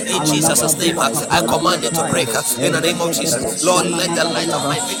Regede, in Jesus' name. Alabadua I command it to Kapaladiataya, break in the name of Regede Jesus. Lord, Shana let the light of Magadalava,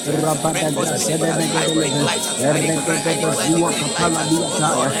 my victory break Rabada forth speedily. Grasede I speak Megadeleve, light. I decree, Regede I declare, Zua decree light. Oh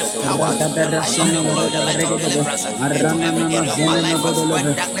God, Kapaladiataya, and power. Ragada The light of Rashana the world, the light of Regede, deliverance into Arana every area of my Zene life where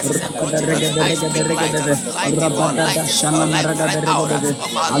Megadeleve, darkness is Rabada encroaching. Regede I speak light. Regede, Light in all Rabada light in Shana light right Maragada out Regede,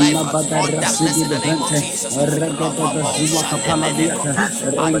 of our life. Alabada All darkness Rasigi in de the name of Vente, Jesus. Regede Zua Kapala Diata,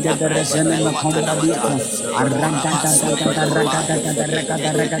 Regede Zene Mekomba Diata, Aragada Ragada.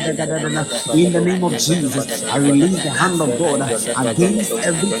 In the name of Jesus, I release the hand of God against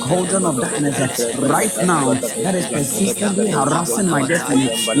every cauldron of darkness right now that is persistently harassing my destiny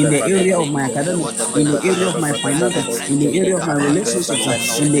in the area of my academics, in the area of my finances, in the area of my relationships,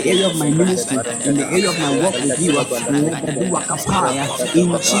 in the area of my ministry, in the area of my work with you.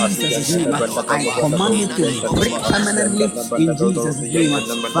 In Jesus' name, I command it to break permanently in Jesus' name.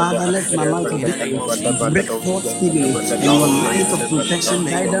 Father, let my light of victory break forth speedily, and your light of protection,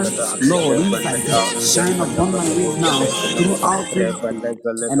 guidance, Lord, insight, shine upon my ways now throughout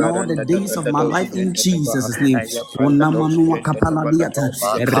and all the days of my life in Jesus' name.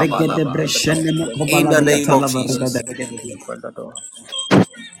 In the name of Jesus.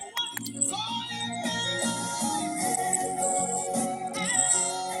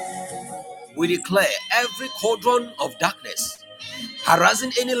 We declare every cauldron of darkness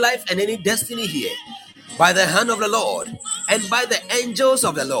harassing any life and any destiny here by the hand of the Lord and by the angels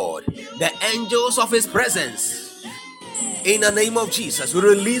of the Lord, the angels of his presence. In the name of Jesus, we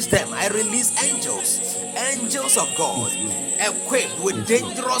release them. I release angels of God, equipped with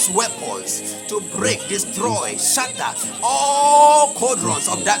dangerous weapons to break, destroy, shatter all cauldrons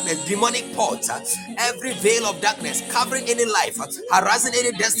of darkness, demonic pots, every veil of darkness covering any life, harassing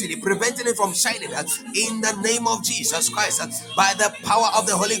any destiny, preventing it from shining. In the name of Jesus Christ, by the power of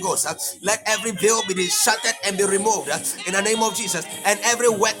the Holy Ghost, let every veil be shattered and be removed. In the name of Jesus, and every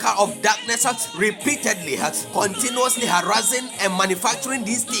worker of darkness repeatedly, continuously harassing and manufacturing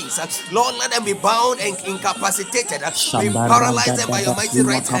these things, Lord, let them be bound and incapacitated. We paralyze them by your mighty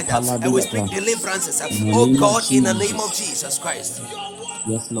right hand, and we speak deliverances, oh God, in the name of Jesus Christ.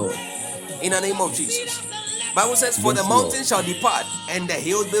 Yes, Lord. In the name of Jesus. Bible says, for the mountains shall depart and the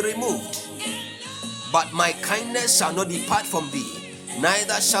hills be removed, but my kindness shall not depart from thee,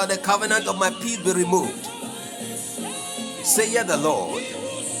 neither shall the covenant of my peace be removed, saith the Lord,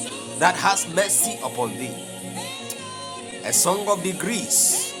 that has mercy upon thee. A song of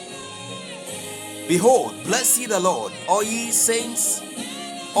degrees. Behold, bless ye the Lord, all ye saints,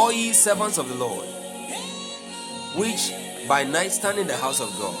 all ye servants of the Lord, which by night stand in the house of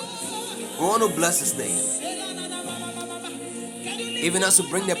God. We want to bless his name, even as we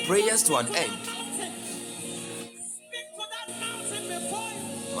bring the prayers to an end.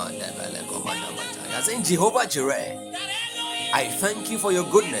 I say, Jehovah Jireh, I thank you for your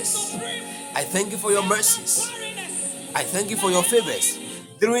goodness. I thank you for your mercies. I thank you for your favors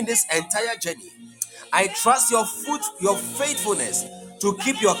during this entire journey. I trust your faithfulness to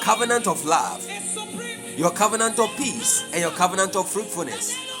keep your covenant of love, your covenant of peace, and your covenant of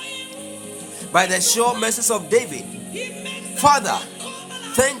fruitfulness. By the sure mercies of David, Father,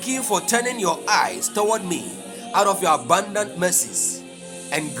 thank you for turning your eyes toward me out of your abundant mercies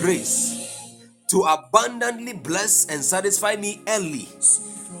and grace to abundantly bless and satisfy me early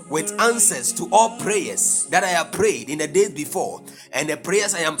with answers to all prayers that I have prayed in the days before, and the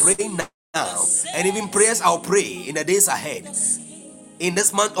prayers I am praying now, and even prayers I'll pray in the days ahead, in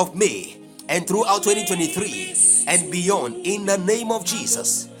this month of May and throughout 2023 and beyond. In the name of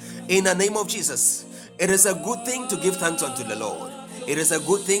Jesus. In the name of Jesus. It is a good thing to give thanks unto the Lord. It is a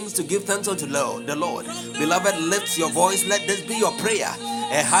good thing to give thanks unto the Lord. Beloved, lift your voice. Let this be your prayer.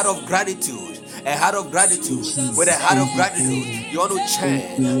 A heart of gratitude. A heart of gratitude. With a heart of gratitude, you want to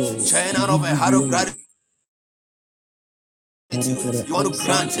churn out of a heart of gratitude. You want to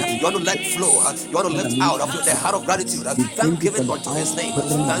grant, you want to let flow, you want to lift out of the heart of gratitude. Thanksgiving unto his name.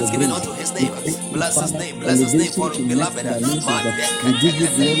 Thanksgiving unto his name. Bless his name. Bless his name for beloved. We give you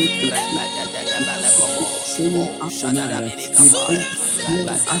glory.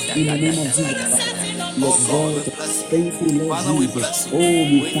 In the name of Jesus. Yes, God. Thank you, Lord Father, we Jesus. bless you. Oh,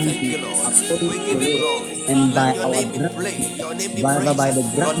 we We thank thank you. you, Lord. According We to give your you word, glory. and by Your our name be gratitude, praised. Your name be Father, praised. by the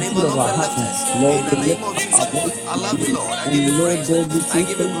Your name gratitude of alone our be heart, lifted. Lord, In we the lift name of up our Jesus. voice I love you, Lord. I give you and Lord praise. God, we I say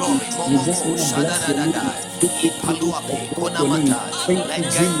give you thank you. glory. We Momo just mo want to shada bless da your da name. da. We Ipalua pe exalt kona your name. mata. Thank you,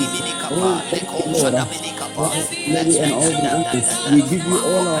 Legendi Jesus. mini Oh, kapa. thank you, Leko Lord. shada mini kapa. All the Le glory and da all da the da da honor. da da. We give you Mango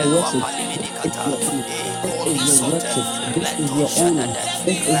all our pelua worship. pali mini This is kata. your honor. This is Koli your sote. worship. This is Leto your shada honor. da.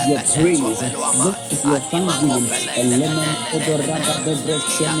 This is your Rebede praise. kopelua ma. This is your Adima thanksgiving. kopelende Elemem de de kodo de de raga de. de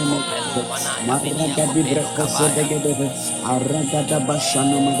Iya breshene me. kopelu manaya mini ya Maraga di kopelu brekose kabaya. degedeve. Araga da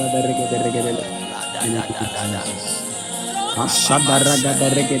bashana magada regede regede. Da Thank da you, da da da. Jesus.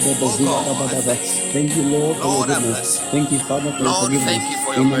 Oh God, I thank Thank you, you. Lord, for your Lord, I goodness. bless you. Thank you, Father, for your Lord, forgiveness. thank you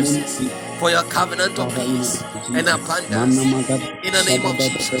for your In the name of mercies, Jesus, for your covenant of Father, in the peace name of and Jesus. abundance. Mana magada In the name of shadada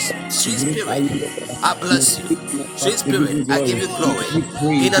Jesus. Sweet Great are Spirit, you, Lord. I Your bless you. faithfulness, Sweet we give Spirit, you I give glory. you We glory. give you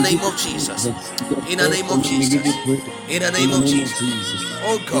praise. In the We give name you of praise. Jesus. We In the exalt name your of name. We give Jesus. you praise. In the In name the of name of Jesus. Jesus.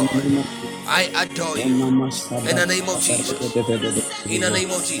 Oh In the God, name of Jesus. I adore you. In the name of Jesus. In the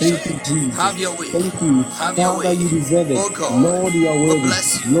name of Thank Jesus. you, Jesus. Have your way. Thank you. Have your Father, way. you deserve it. Oh God. Lord, you are We worthy.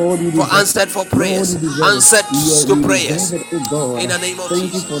 bless you Lord, you for deserve it. answered for Lord, prayers. you deserve it. Answered to You prayers. deserve it, oh God. In the name of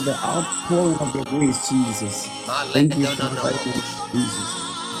Thank you for Jesus. the outpouring of your grace, Jesus. Thank you, Father, in the name of Jesus.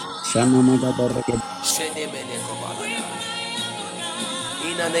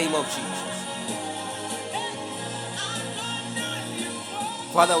 In the name of Jesus.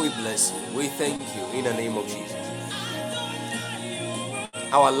 Father, we bless you. We thank you in the name of Jesus.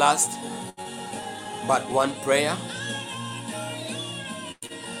 Our last but one prayer.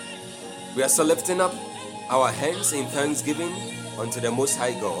 We are still lifting up our hands in thanksgiving unto the Most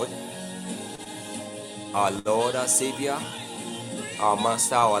High God, our Lord, our Savior, our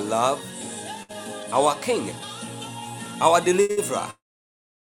Master, our love, our King, our Deliverer,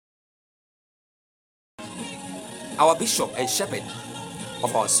 our Bishop and Shepherd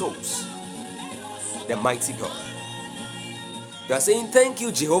of our souls, the mighty God. We are saying thank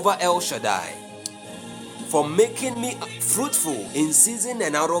you, Jehovah El Shaddai, for making me fruitful in season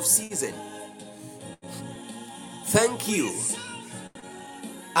and out of season. Thank you.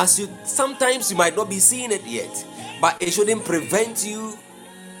 As you sometimes you might not be seeing it yet, but it shouldn't prevent you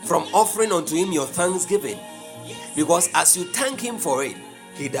from offering unto him your thanksgiving. Because as you thank him for it,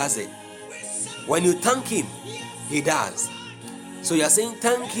 he does it. When you thank him, he does. So you are saying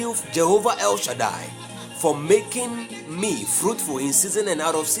thank you, Jehovah El Shaddai, for making me fruitful in season and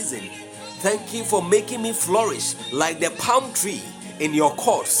out of season. Thank you for making me flourish like the palm tree in your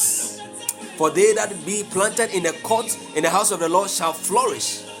courts. For they that be planted in the court in the house of the Lord shall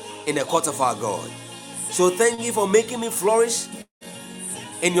flourish in the court of our God. So thank you for making me flourish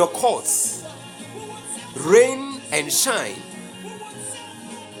in your courts. Rain and shine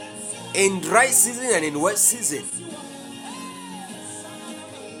in dry season and in wet season.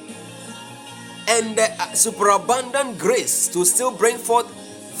 And the superabundant grace to still bring forth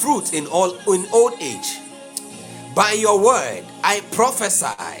fruit in old age. By your word, I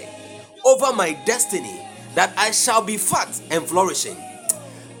prophesy over my destiny that I shall be fat and flourishing.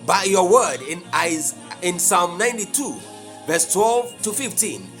 By your word in Psalm 92, verse 12 to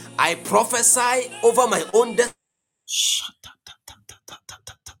 15, I prophesy over my own destiny.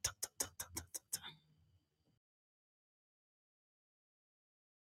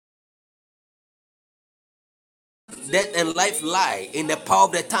 Death and life lie in the power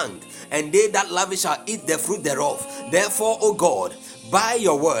of the tongue, and they that love it shall eat the fruit thereof. Therefore, O God, by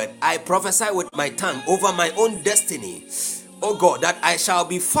your word, I prophesy with my tongue over my own destiny. O God, that I shall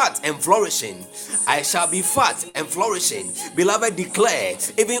be fat and flourishing. I shall be fat and flourishing. Beloved, declare,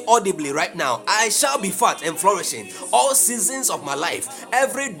 even audibly right now, I shall be fat and flourishing. All seasons of my life,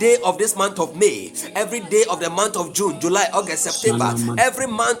 every day of this month of May, every day of the month of June, July, August, September, every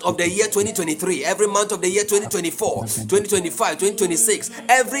month of the year 2023, every month of the year 2024, 2025, 2026,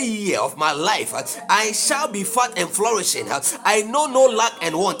 every year of my life, I shall be fat and flourishing. I know no lack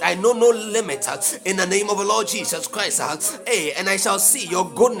and want. I know no limit in the name of the Lord Jesus Christ. And I shall see your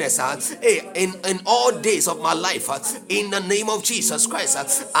goodness in all days of my life in the name of Jesus Christ.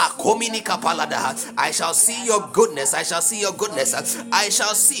 I shall see your goodness. I shall see your goodness. I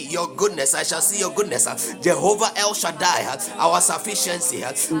shall see your goodness. I shall see your goodness. Jehovah El Shaddai, our sufficiency.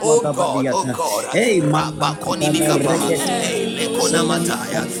 Oh God, oh God. Hey, man.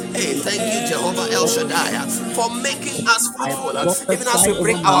 Hey, thank you, Jehovah El Shaddai, for making us I fruitful. Even as prophesy we over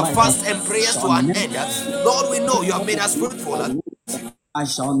bring my our life. fast and I prayers to shall an never end, Lord, we know you have made us fruitful. I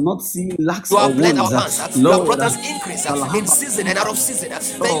shall not see lacks You or have blessed our wants. hands. You have Lord, brought us increase shall in have season and out of season.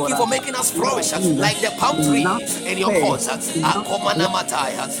 Thank Lord, you for making us flourish indeed like the palm tree enough in your pay, courts. enough Akomana supply.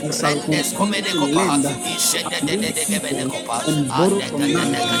 mataya, I shall rendes continue komene to kopa, lend ishedede against de gebene people kopa, and borrow from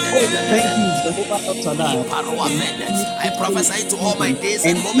none. Oh, thank you, Jehovah El Shaddai, for making me I fruitful in prophesy to all my season days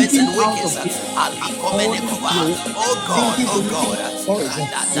and and moments even and out weeks. of it, Ali komene according to kopa. your word. Oh Thank God, you oh for making God. me flourish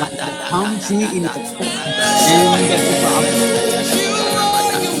like the palm tree in the court and the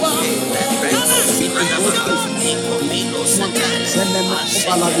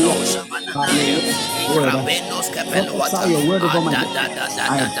by your word. Prophesy your word over my life.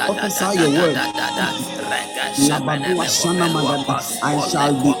 I prophesy your word. Labadua Shana Magada. I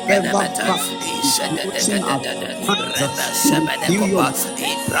shall be ever fast and flourishing as plants to reveal your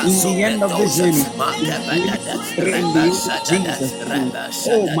in the end of this journey. In 2023 and beyond Jesus' name.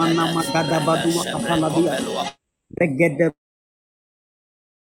 Oh Manama Gada Badua Kapaladia. Regede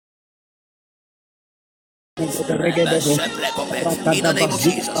regede In the Rakada name of Bazuka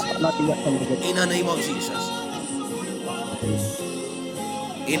Jesus. Kapaladia. In the name of Jesus.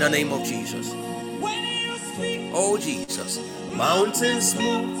 In the name of Jesus. Oh Jesus. Mountains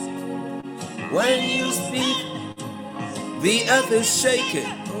move When you speak, the earth is shaken.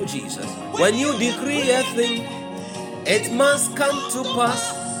 Oh Jesus. When you decree a thing, it must come to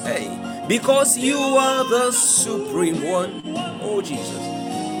pass. Hey, because you are the supreme one. Oh Jesus.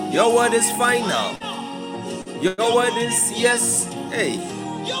 Your word is final. Your word is yes. Hey.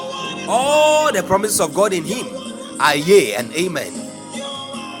 All the promises of God in him are yea and amen.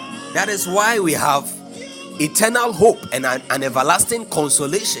 That is why we have eternal hope and an everlasting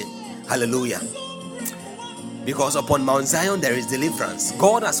consolation. Hallelujah. Because upon Mount Zion there is deliverance.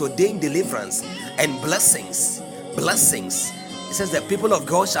 God has ordained deliverance and blessings. Blessings. It says the people of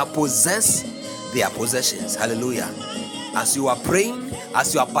God shall possess their possessions. Hallelujah. As you are praying,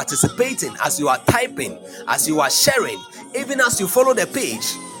 as you are participating, as you are typing, as you are sharing, even as you follow the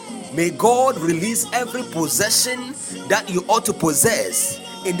page, may God release every possession that you ought to possess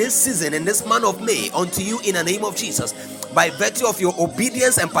in this season, in this month of May, unto you in the name of Jesus, by virtue of your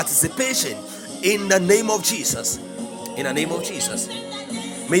obedience and participation in the name of Jesus. In the name of Jesus.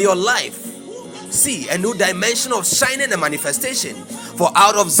 May your life see a new dimension of shining and manifestation. For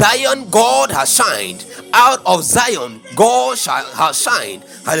out of Zion, God has shined. Out of Zion, God has shined.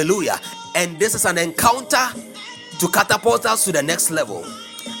 Hallelujah. And this is an encounter to catapult us to the next level.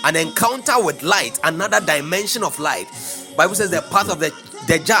 An encounter with light, another dimension of light. Bible says the path of the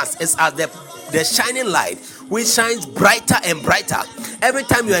just is as the shining light, which shines brighter and brighter. Every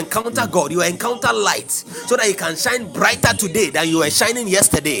time you encounter God, you encounter light, so that you can shine brighter today than you were shining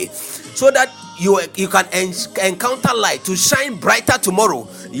yesterday. So that you can encounter light to shine brighter tomorrow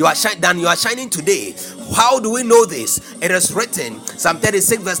than you are shining today. How do we know this? It is written, Psalm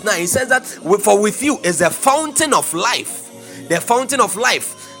 36 verse 9. It says that for with you is the fountain of life. The fountain of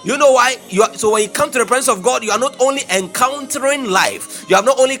life. You know why? So when you come to the presence of God, you are not only encountering life, you have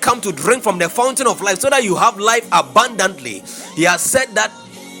not only come to drink from the fountain of life, so that you have life abundantly. He has said that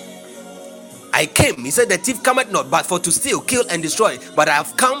I came, he said, the thief cometh not but for to steal, kill and destroy, but I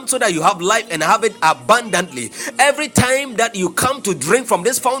have come so that you have life and have it abundantly. Every time that you come to drink from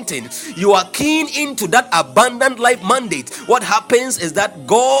this fountain, you are keen into that abundant life mandate. What happens is that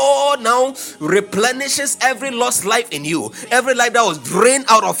God now replenishes every lost life in you, every life that was drained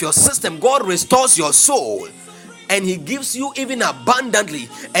out of your system. God restores your soul, and he gives you even abundantly.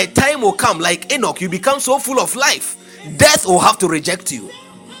 A time will come, like Enoch, you become so full of life, death will have to reject you.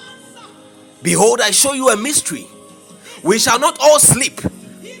 Behold, I show you a mystery. We shall not all sleep.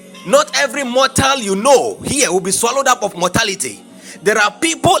 Not every mortal you know here will be swallowed up of mortality. There are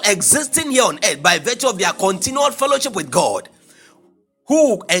people existing here on earth by virtue of their continual fellowship with God,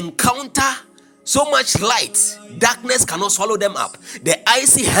 who encounter so much light, darkness cannot swallow them up. The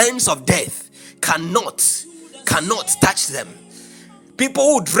icy hands of death cannot touch them. People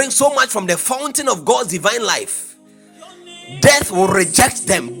who drink so much from the fountain of God's divine life, death will reject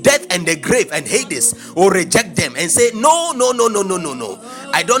them. Death and the grave and Hades will reject them and say, no.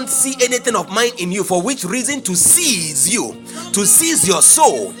 I don't see anything of mine in you. For which reason? To seize you, to seize your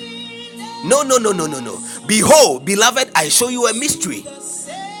soul. No. Behold, beloved, I show you a mystery.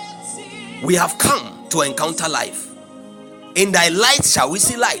 We have come to encounter life. In thy light shall we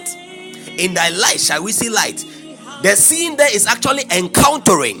see light. In thy light shall we see light. The seeing there is actually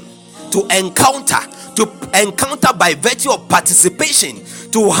encountering. To encounter by virtue of participation,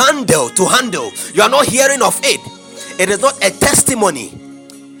 to handle. You are not hearing of it. It is not a testimony.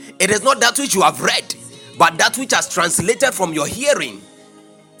 It is not that which you have read, but that which has translated from your hearing.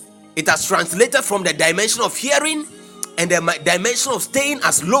 It has translated from the dimension of hearing and the dimension of staying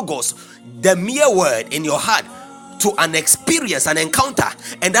as logos, the mere word in your heart, to an experience, an encounter.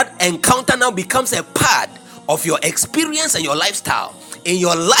 And that encounter now becomes a part of your experience and your lifestyle. In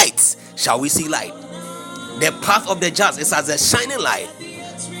your light shall we see light. The path of the just is as a shining light,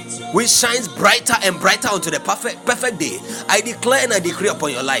 which shines brighter and brighter unto the perfect day. I declare and I decree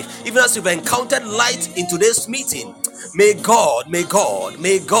upon your life, even as you've encountered light in today's meeting, may God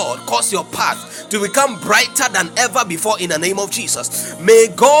cause your path to become brighter than ever before in the name of Jesus. May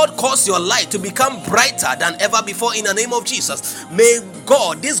God cause your light to become brighter than ever before in the name of Jesus. May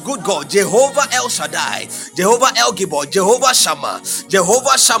God, this good God, Jehovah El Shaddai, Jehovah El Gibor, Jehovah Shammah,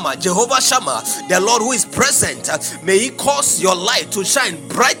 the Lord who is present, may he cause your light to shine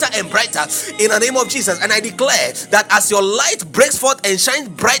brighter and brighter in the name of Jesus. And I declare that as your light breaks forth and shines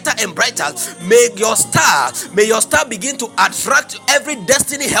brighter and brighter, may your star begin to attract every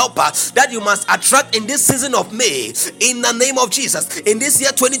destiny helper that you must attract in this season of May, in the name of Jesus. In this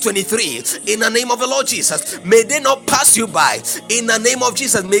year 2023, in the name of the Lord Jesus, may they not pass you by. In the name of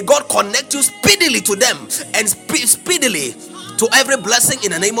Jesus, may God connect you speedily to them and speedily to every blessing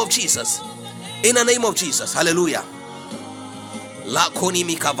in the name of Jesus. In the name of Jesus. Hallelujah. La koni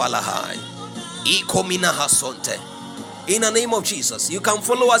mikavalahai. Ikomina hasonte. In the name of Jesus, you can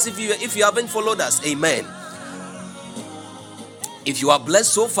follow us if you haven't followed us. Amen. If you are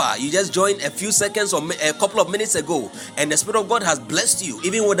blessed so far, you just joined a few seconds or a couple of minutes ago, and the Spirit of God has blessed you,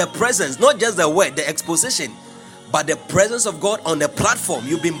 even with the presence, not just the word, the exposition, but the presence of God on the platform.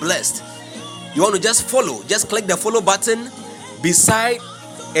 You've been blessed. You want to just follow, just click the follow button. Beside,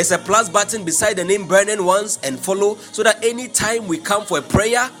 it's a plus button beside the name Burning Ones, and follow, so that anytime we come for a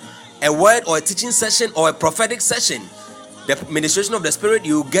prayer, a word, or a teaching session, or a prophetic session, the ministration of the Spirit,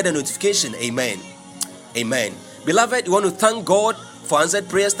 you get a notification. Amen. Amen. Beloved, you want to thank God for answered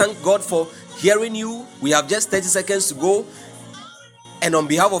prayers. Thank God for hearing you. We have just 30 seconds to go. And on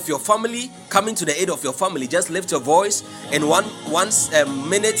behalf of your family, coming to the aid of your family, just lift your voice and less than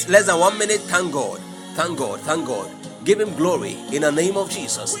 1 minute, thank God. Thank God. Thank God. Give him glory in the name of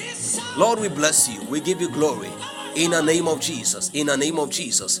Jesus. Lord, we bless you. We give you glory in the name of Jesus. In the name of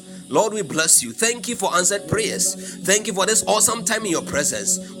Jesus. Lord, we bless you. Thank you for answered prayers. Thank you for this awesome time in your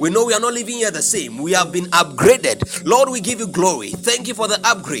presence. We know we are not living here the same. We have been upgraded. Lord, we give you glory. Thank you for the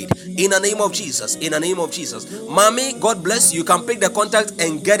upgrade in the name of Jesus. In the name of Jesus. Mommy, God bless you. You can pick the contact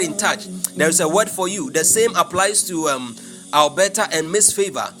and get in touch. There is a word for you. The same applies to Alberta and Miss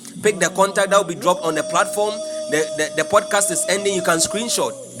Favor. Pick the contact that will be dropped on the platform. The podcast is ending. You can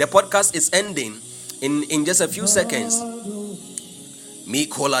screenshot. The podcast is ending in just a few seconds.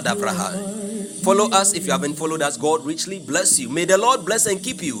 Follow us if you haven't followed us. God richly bless you. May the Lord bless and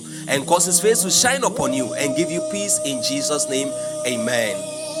keep you, and cause his face to shine upon you and give you peace in Jesus' name. Amen.